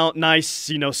throwing out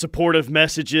nice, supportive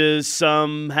messages.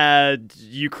 Some had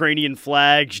Ukrainian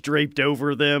flags draped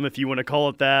over them, if you want to call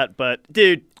it that. But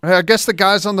dude, I guess the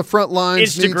guys on the front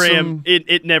lines Instagram,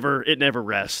 it never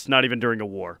rests, not even during a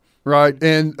war. Right.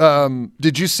 And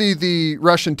did you see the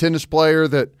Russian tennis player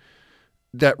that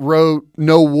wrote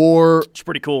 "No War"? It's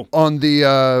pretty cool on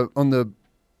the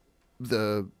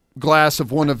glass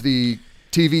of one of the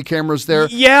TV cameras there.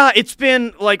 Yeah, it's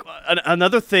been like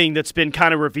another thing that's been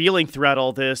kind of revealing throughout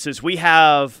all this is we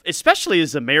have, especially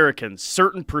as Americans,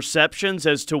 certain perceptions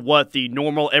as to what the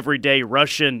normal everyday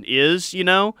Russian is,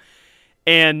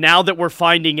 And now that we're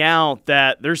finding out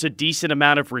that there's a decent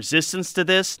amount of resistance to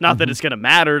this, not that it's going to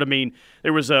matter. I mean,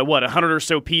 there was 100 or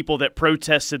so people that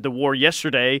protested the war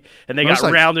yesterday, and they got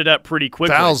rounded up pretty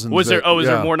quickly. Thousands. Was there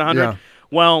more than 100? Yeah.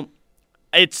 Well,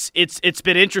 it's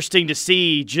been interesting to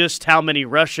see just how many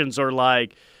Russians are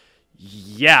like,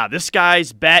 yeah, this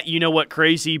guy's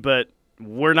crazy, but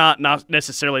we're not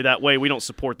necessarily that way. We don't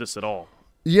support this at all.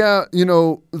 Yeah,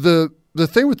 the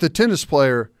thing with the tennis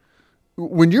player,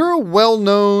 when you're a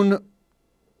well-known,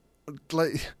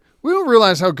 like, we don't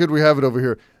realize how good we have it over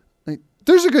here. Like,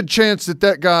 there's a good chance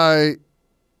that guy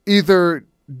either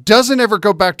doesn't ever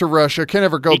go back to Russia, can't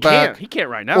ever go back. He can't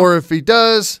right now. Or if he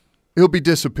does, he'll be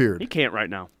disappeared. He can't right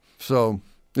now. So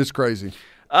it's crazy.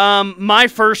 My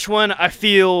first one, I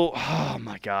feel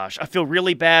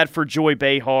really bad for Joy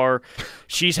Behar.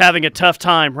 She's having a tough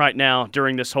time right now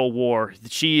during this whole war.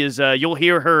 She is. You'll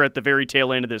hear her at the very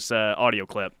tail end of this audio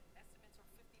clip.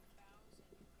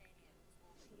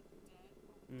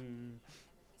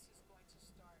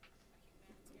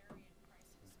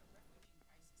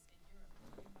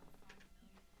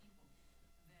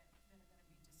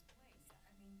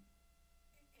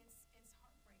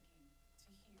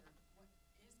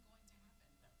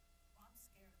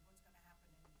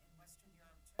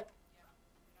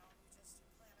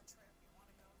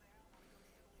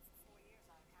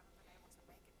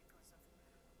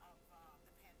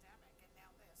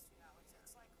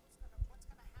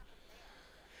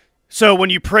 So when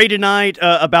you pray tonight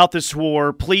about this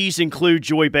war, please include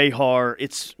Joy Behar.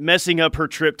 It's messing up her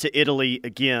trip to Italy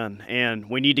again, and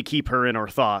we need to keep her in our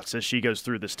thoughts as she goes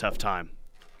through this tough time.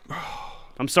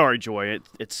 I'm sorry, Joy.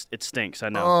 It stinks, I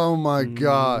know. Oh, my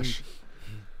gosh.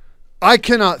 I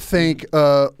cannot think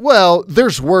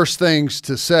there's worse things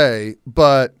to say,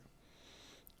 but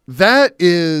that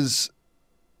is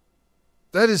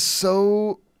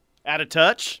so out of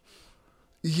touch.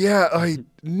 Yeah,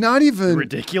 not even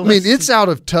ridiculous. I mean, it's out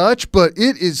of touch, but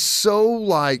it is so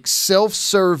like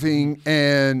self-serving,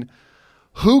 and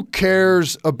who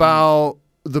cares about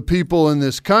the people in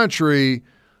this country?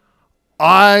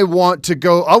 I want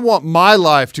my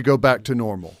life to go back to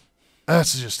normal.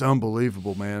 That's just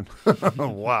unbelievable, man.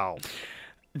 Wow.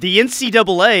 The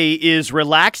NCAA is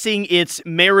relaxing its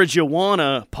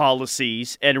marijuana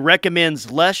policies and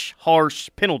recommends less harsh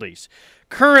penalties.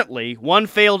 Currently, one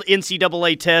failed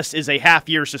NCAA test is a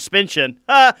half-year suspension.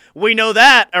 We know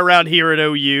that around here at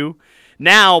OU.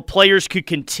 Now, players could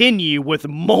continue with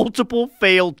multiple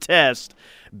failed tests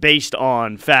based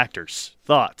on factors.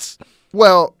 Thoughts?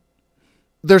 Well,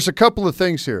 there's a couple of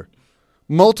things here.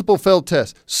 Multiple failed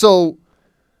tests. So,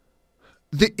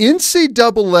 the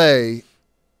NCAA,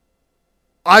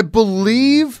 I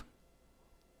believe,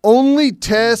 only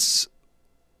tests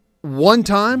one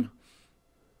time.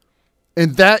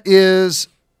 And that is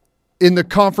in the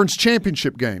conference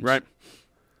championship games. Right.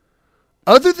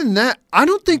 Other than that, I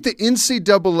don't think the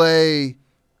NCAA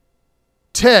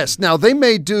test. Now they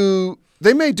may do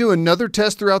another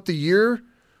test throughout the year,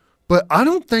 but I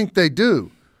don't think they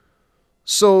do.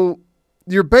 So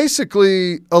you're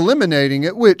basically eliminating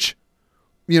it, which,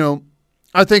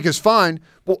 I think is fine.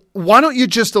 Well, why don't you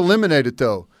just eliminate it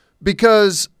though?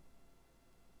 Because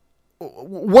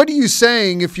what are you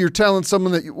saying if you're telling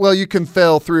someone that, well, you can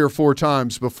fail 3 or 4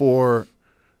 times before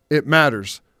it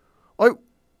matters? Like,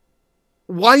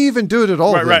 why even do it at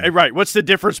all? Right. What's the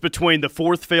difference between the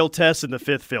 4th failed test and the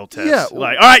 5th failed test? Yeah.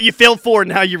 Like, all right, you failed 4,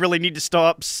 now you really need to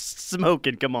stop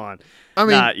smoking. Come on. I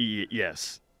mean,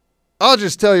 yes. I'll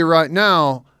just tell you right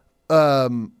now, a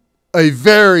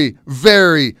very,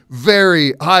 very,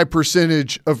 very high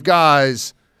percentage of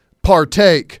guys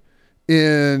partake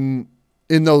in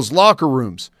those locker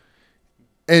rooms.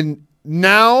 And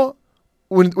now,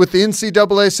 with the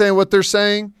NCAA saying what they're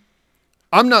saying,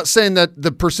 I'm not saying that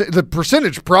the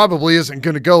percentage probably isn't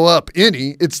going to go up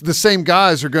any. It's the same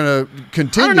guys are going to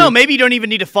continue. I don't know. Maybe you don't even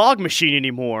need a fog machine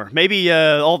anymore. Maybe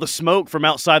all the smoke from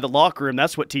outside the locker room,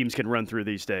 that's what teams can run through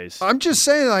these days. I'm just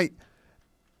saying, like,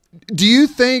 do you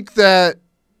think that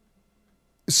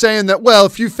saying that, well,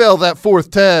 if you fail that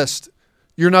 4th test,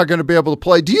 you're not going to be able to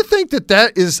play, do you think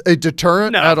that is a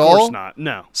deterrent at all? No, of course not.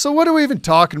 No. So what are we even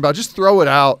talking about? Just throw it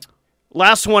out.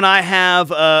 Last one I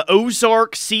have,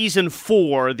 Ozark Season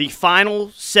 4. The final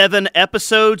 7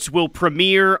 episodes will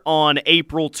premiere on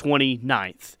April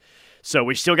 29th. So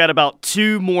we still got about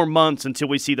 2 more months until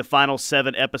we see the final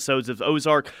 7 episodes of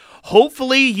Ozark.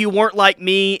 Hopefully you weren't like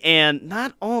me and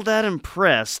not all that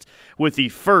impressed with the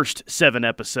first 7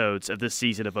 episodes of this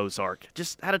season of Ozark.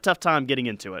 Just had a tough time getting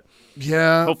into it.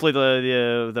 Yeah. Hopefully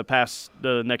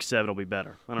the next 7 will be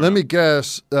better. Let me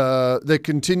guess. They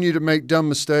continue to make dumb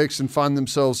mistakes and find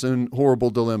themselves in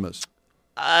horrible dilemmas.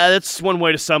 That's one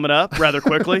way to sum it up rather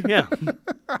quickly. Yeah.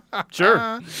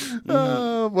 Sure.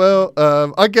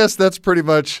 I guess that's pretty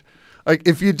much, like,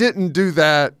 if you didn't do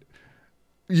that,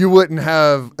 you wouldn't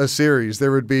have a series.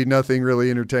 There would be nothing really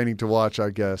entertaining to watch,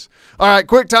 I guess. All right,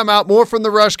 quick timeout. More from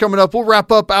The Rush coming up. We'll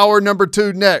wrap up hour number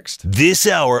 2 next. This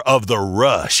hour of The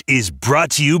Rush is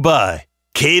brought to you by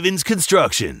Cavens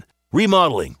Construction.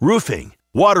 Remodeling, roofing,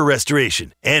 water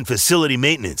restoration, and facility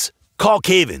maintenance. Call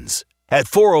Cavens at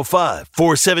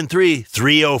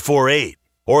 405-473-3048.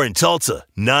 Or in Tulsa,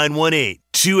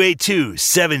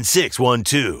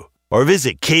 918-282-7612. Or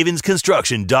visit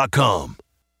cavensconstruction.com.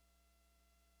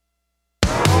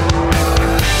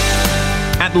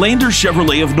 At Lander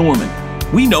Chevrolet of Norman,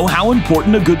 we know how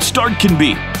important a good start can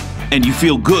be. And you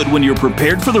feel good when you're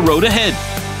prepared for the road ahead.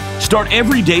 Start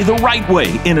every day the right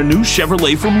way in a new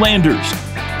Chevrolet from Landers.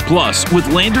 Plus, with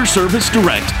Lander Service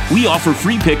Direct, we offer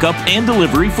free pickup and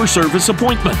delivery for service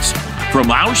appointments. From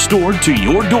our store to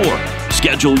your door.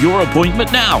 Schedule your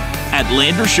appointment now at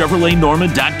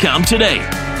LanderChevroletNorman.com today.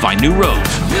 Find new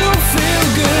roads. You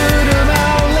feel good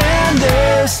about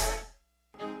Landers.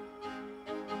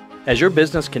 As your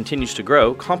business continues to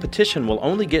grow, competition will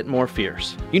only get more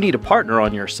fierce. You need a partner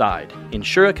on your side.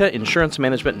 Insurica Insurance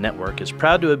Management Network is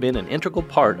proud to have been an integral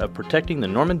part of protecting the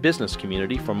Norman business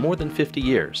community for more than 50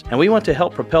 years, and we want to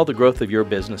help propel the growth of your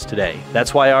business today.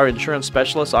 That's why our insurance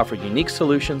specialists offer unique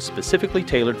solutions specifically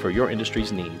tailored for your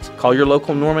industry's needs. Call your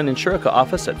local Norman Insurica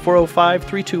office at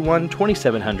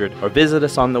 405-321-2700 or visit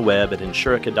us on the web at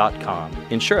insurica.com.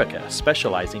 Insurica,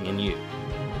 specializing in you.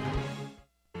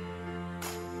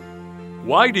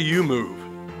 Why do you move?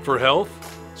 For health,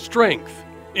 strength,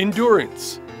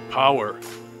 endurance, power,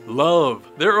 love.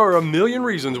 There are a million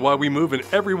reasons why we move, and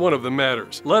every one of them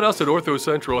matters. Let us at Ortho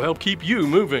Central help keep you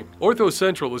moving. Ortho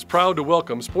Central is proud to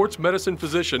welcome sports medicine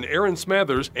physician Aaron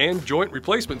Smathers and joint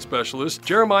replacement specialist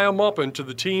Jeremiah Maupin to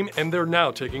the team, and they're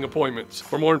now taking appointments.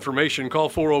 For more information,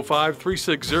 call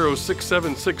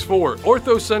 405-360-6764.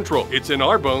 Ortho Central, it's in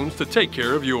our bones to take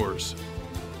care of yours.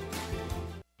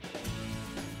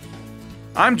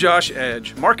 I'm Josh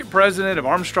Edge, Market President of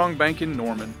Armstrong Bank in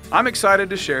Norman. I'm excited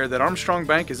to share that Armstrong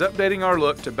Bank is updating our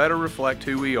look to better reflect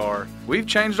who we are. We've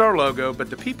changed our logo, but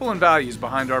the people and values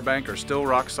behind our bank are still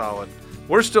rock solid.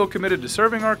 We're still committed to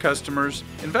serving our customers,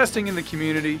 investing in the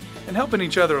community, and helping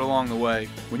each other along the way.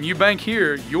 When you bank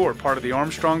here, you're part of the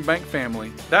Armstrong Bank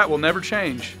family. That will never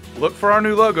change. Look for our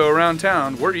new logo around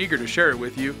town. We're eager to share it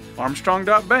with you.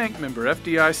 Armstrong.Bank, member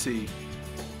FDIC.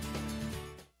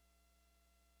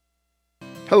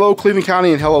 Hello, Cleveland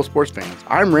County, and hello, sports fans.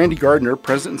 I'm Randy Gardner,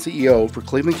 President and CEO for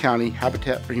Cleveland County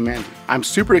Habitat for Humanity. I'm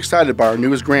super excited about our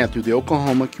newest grant through the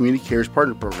Oklahoma Community Cares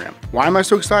Partner Program. Why am I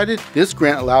so excited? This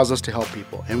grant allows us to help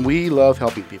people, and we love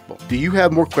helping people. Do you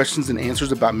have more questions than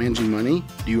answers about managing money?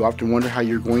 Do you often wonder how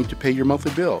you're going to pay your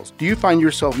monthly bills? Do you find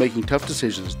yourself making tough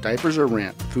decisions, diapers or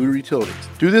rent, food or utilities?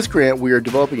 Through this grant, we are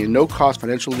developing a no-cost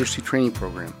financial literacy training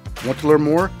program. Want to learn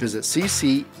more? Visit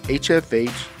cchfh.org.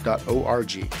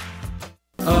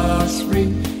 Osprey,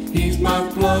 he's my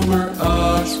plumber.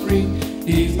 Osprey,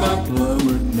 he's my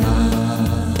plumber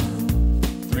now.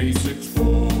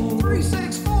 364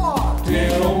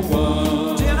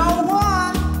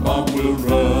 1001 Bob will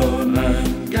run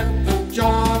and get the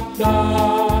job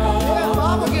done. Yeah,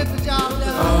 Bob will get the job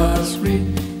done. Osprey,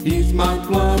 he's my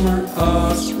plumber.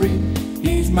 Osprey,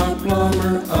 he's my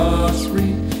plumber.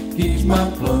 Osprey, he's my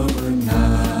plumber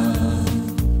now.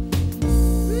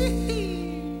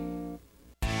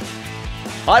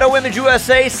 Auto Image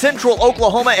USA, Central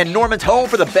Oklahoma, and Norman's home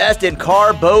for the best in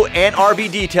car, boat, and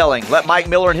RV detailing. Let Mike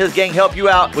Miller and his gang help you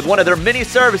out with one of their many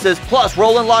services, plus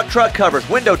roll and lock truck covers,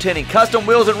 window tinting, custom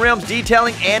wheels and rims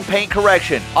detailing, and paint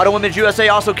correction. Auto Image USA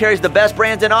also carries the best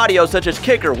brands in audio such as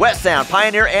Kicker, Wet Sound,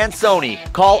 Pioneer, and Sony.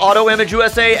 Call Auto Image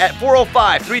USA at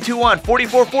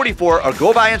 405-321-4444 or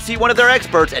go by and see one of their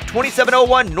experts at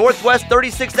 2701 Northwest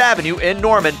 36th Avenue in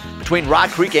Norman between Rock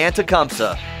Creek and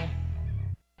Tecumseh.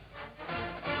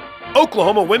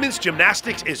 Oklahoma women's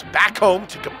gymnastics is back home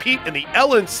to compete in the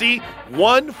LNC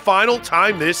one final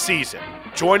time this season.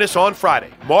 Join us on Friday,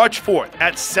 March 4th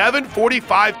at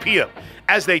 7:45 p.m.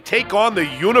 as they take on the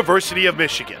University of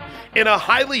Michigan in a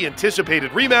highly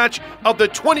anticipated rematch of the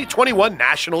 2021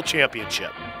 National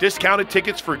Championship. Discounted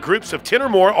tickets for groups of 10 or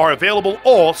more are available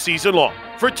all season long.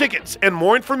 For tickets and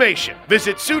more information,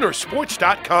 visit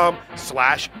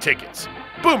Soonersports.com/tickets.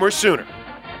 Boomer Sooner.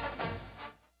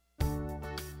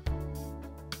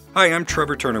 Hi, I'm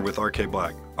Trevor Turner with RK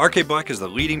Black. RK Black is the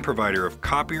leading provider of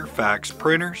copier, fax,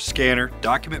 printer, scanner,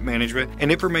 document management, and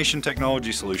information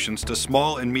technology solutions to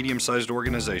small and medium-sized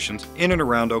organizations in and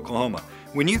around Oklahoma.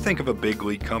 When you think of a big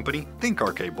league company, think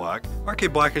RK Black.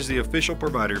 RK Black is the official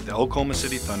provider of the Oklahoma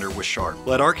City Thunder with Sharp.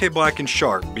 Let RK Black and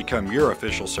Sharp become your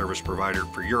official service provider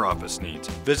for your office needs.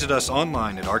 Visit us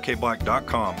online at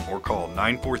rkblack.com or call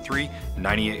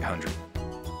 943-9800.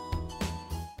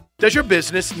 Does your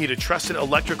business need a trusted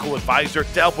electrical advisor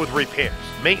to help with repairs,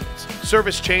 maintenance,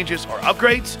 service changes, or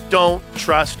upgrades? Don't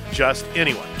trust just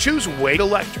anyone. Choose Wade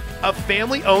Electric, a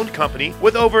family-owned company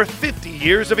with over 50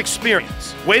 years of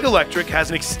experience. Wade Electric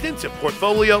has an extensive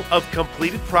portfolio of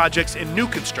completed projects in new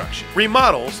construction,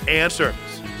 remodels, and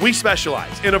service. We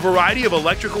specialize in a variety of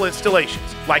electrical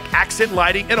installations like accent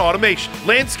lighting and automation,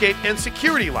 landscape and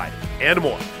security lighting, and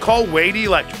more. Call Wade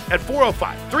Electric at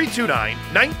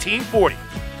 405-329-1940.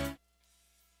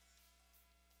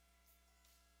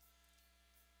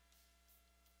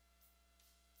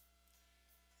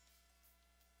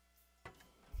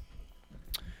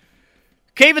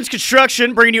 Cavens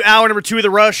Construction bringing you hour number 2 of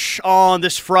The Rush on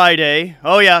this Friday.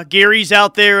 Oh, yeah, Gary's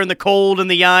out there in the cold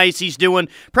and the ice. He's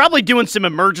probably doing some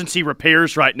emergency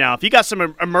repairs right now. If you got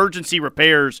some emergency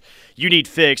repairs you need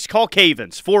fixed, call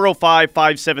Cavens,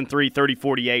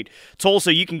 405-573-3048.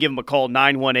 Tulsa, you can give them a call,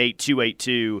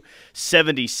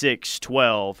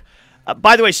 918-282-7612.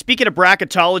 By the way, speaking of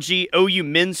bracketology, OU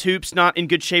men's hoops not in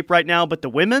good shape right now, but the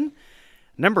women,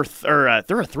 they're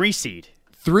a 3 seed.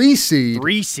 3 seed?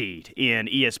 3 seed in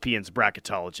ESPN's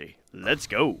bracketology. Let's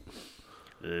go.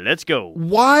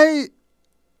 Why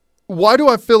do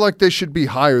I feel like they should be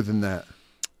higher than that?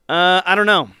 I don't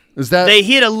know. They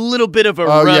hit a little bit of a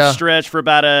rough stretch for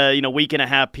about a week and a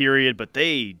half period, but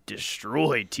they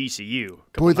destroyed TCU a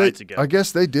couple nights ago. I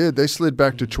guess they did. They slid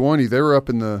back to 20. They were up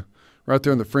right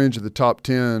there in the fringe of the top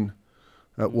 10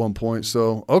 at one point.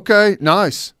 So, okay,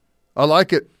 nice. I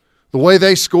like it. The way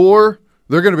they score,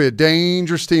 they're going to be a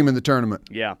dangerous team in the tournament.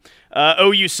 Yeah.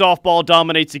 OU softball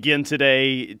dominates again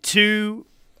today. 2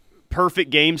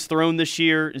 perfect games thrown this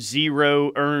year,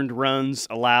 0 earned runs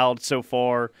allowed so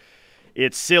far.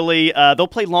 It's silly. They'll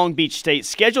play Long Beach State,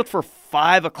 scheduled for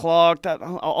 5 o'clock.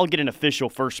 I'll get an official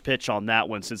first pitch on that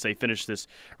one since they finished this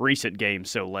recent game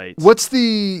so late. Is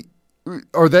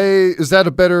that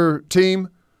a better team?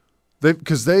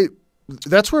 Because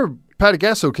that's where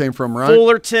Patagasso came from, right?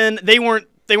 Fullerton, they weren't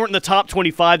in the top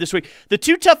 25 this week. The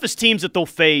 2 toughest teams that they'll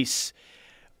face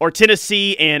are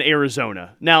Tennessee and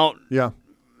Arizona. Now,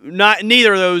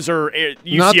 Neither of those are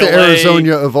UCLA. Not the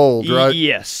Arizona of old, right?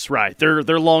 Yes, right. Their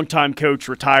longtime coach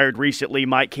retired recently,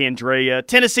 Mike Candrea.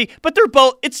 Tennessee, but they're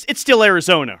both. It's still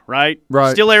Arizona, right?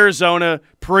 Right. Still Arizona,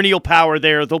 perennial power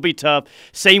there. They'll be tough.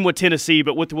 Same with Tennessee,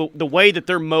 but with the way that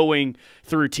they're mowing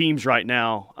through teams right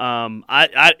now,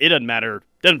 it doesn't matter.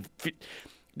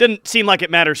 Doesn't seem like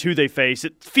it matters who they face.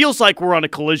 It feels like we're on a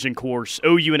collision course.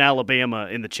 OU and Alabama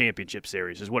in the championship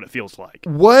series is what it feels like.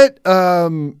 What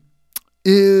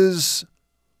is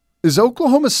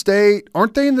Oklahoma State?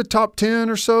 Aren't they in the top 10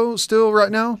 or so still right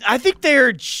now? I think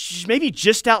they're maybe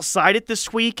just outside it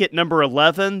this week at number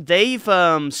 11. They've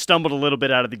stumbled a little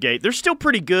bit out of the gate. They're still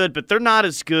pretty good, but they're not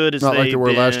as good as not like they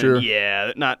were last year.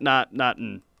 Yeah, not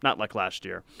like last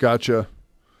year. Gotcha.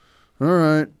 All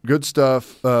right, good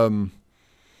stuff.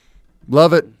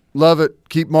 Love it.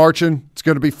 Keep marching. It's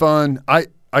going to be fun.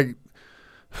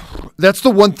 That's the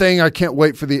one thing I can't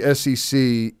wait for the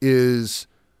SEC is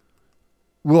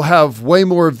we'll have way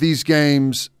more of these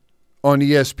games on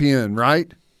ESPN,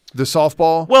 right? The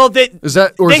softball. Well, they have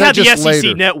the SEC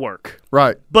later? network,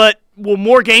 right? But will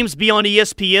more games be on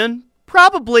ESPN?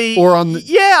 Probably. Or on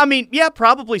the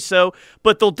probably so.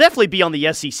 But they'll definitely be on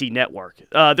the SEC network.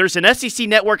 There's an SEC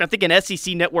network, I think an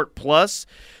SEC Network Plus.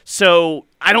 So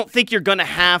I don't think you're going to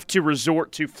have to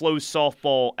resort to Flow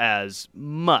softball as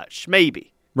much.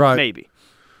 Maybe. Right. Maybe.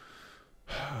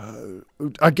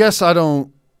 I guess I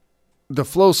don't. The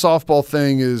Flow softball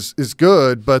thing is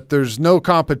good, but there's no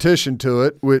competition to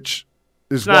it, which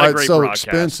is why it's so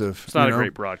expensive. It's not a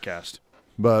great broadcast.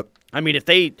 But I mean, if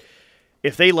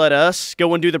they let us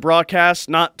go and do the broadcast,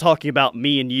 not talking about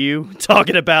me and you,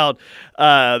 talking about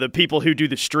the people who do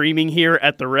the streaming here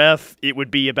at the Ref, it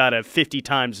would be about a 50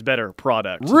 times better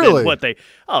product. Really? Than what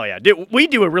oh, yeah. We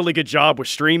do a really good job with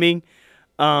streaming.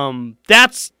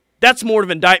 That's more of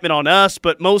an indictment on us,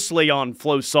 but mostly on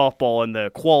Flow softball and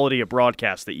the quality of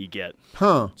broadcast that you get.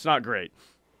 Huh. It's not great.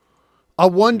 I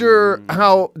wonder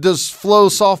how does Flow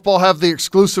softball have the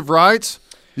exclusive rights?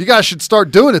 You guys should start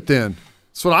doing it then.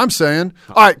 That's what I'm saying.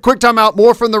 All right, quick timeout.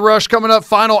 More from The Rush coming up.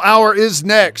 Final hour is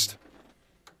next.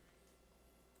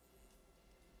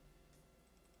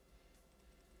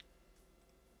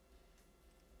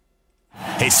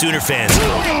 Hey, Sooner fans,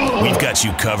 we've got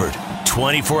you covered.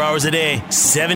 24 hours a day, 7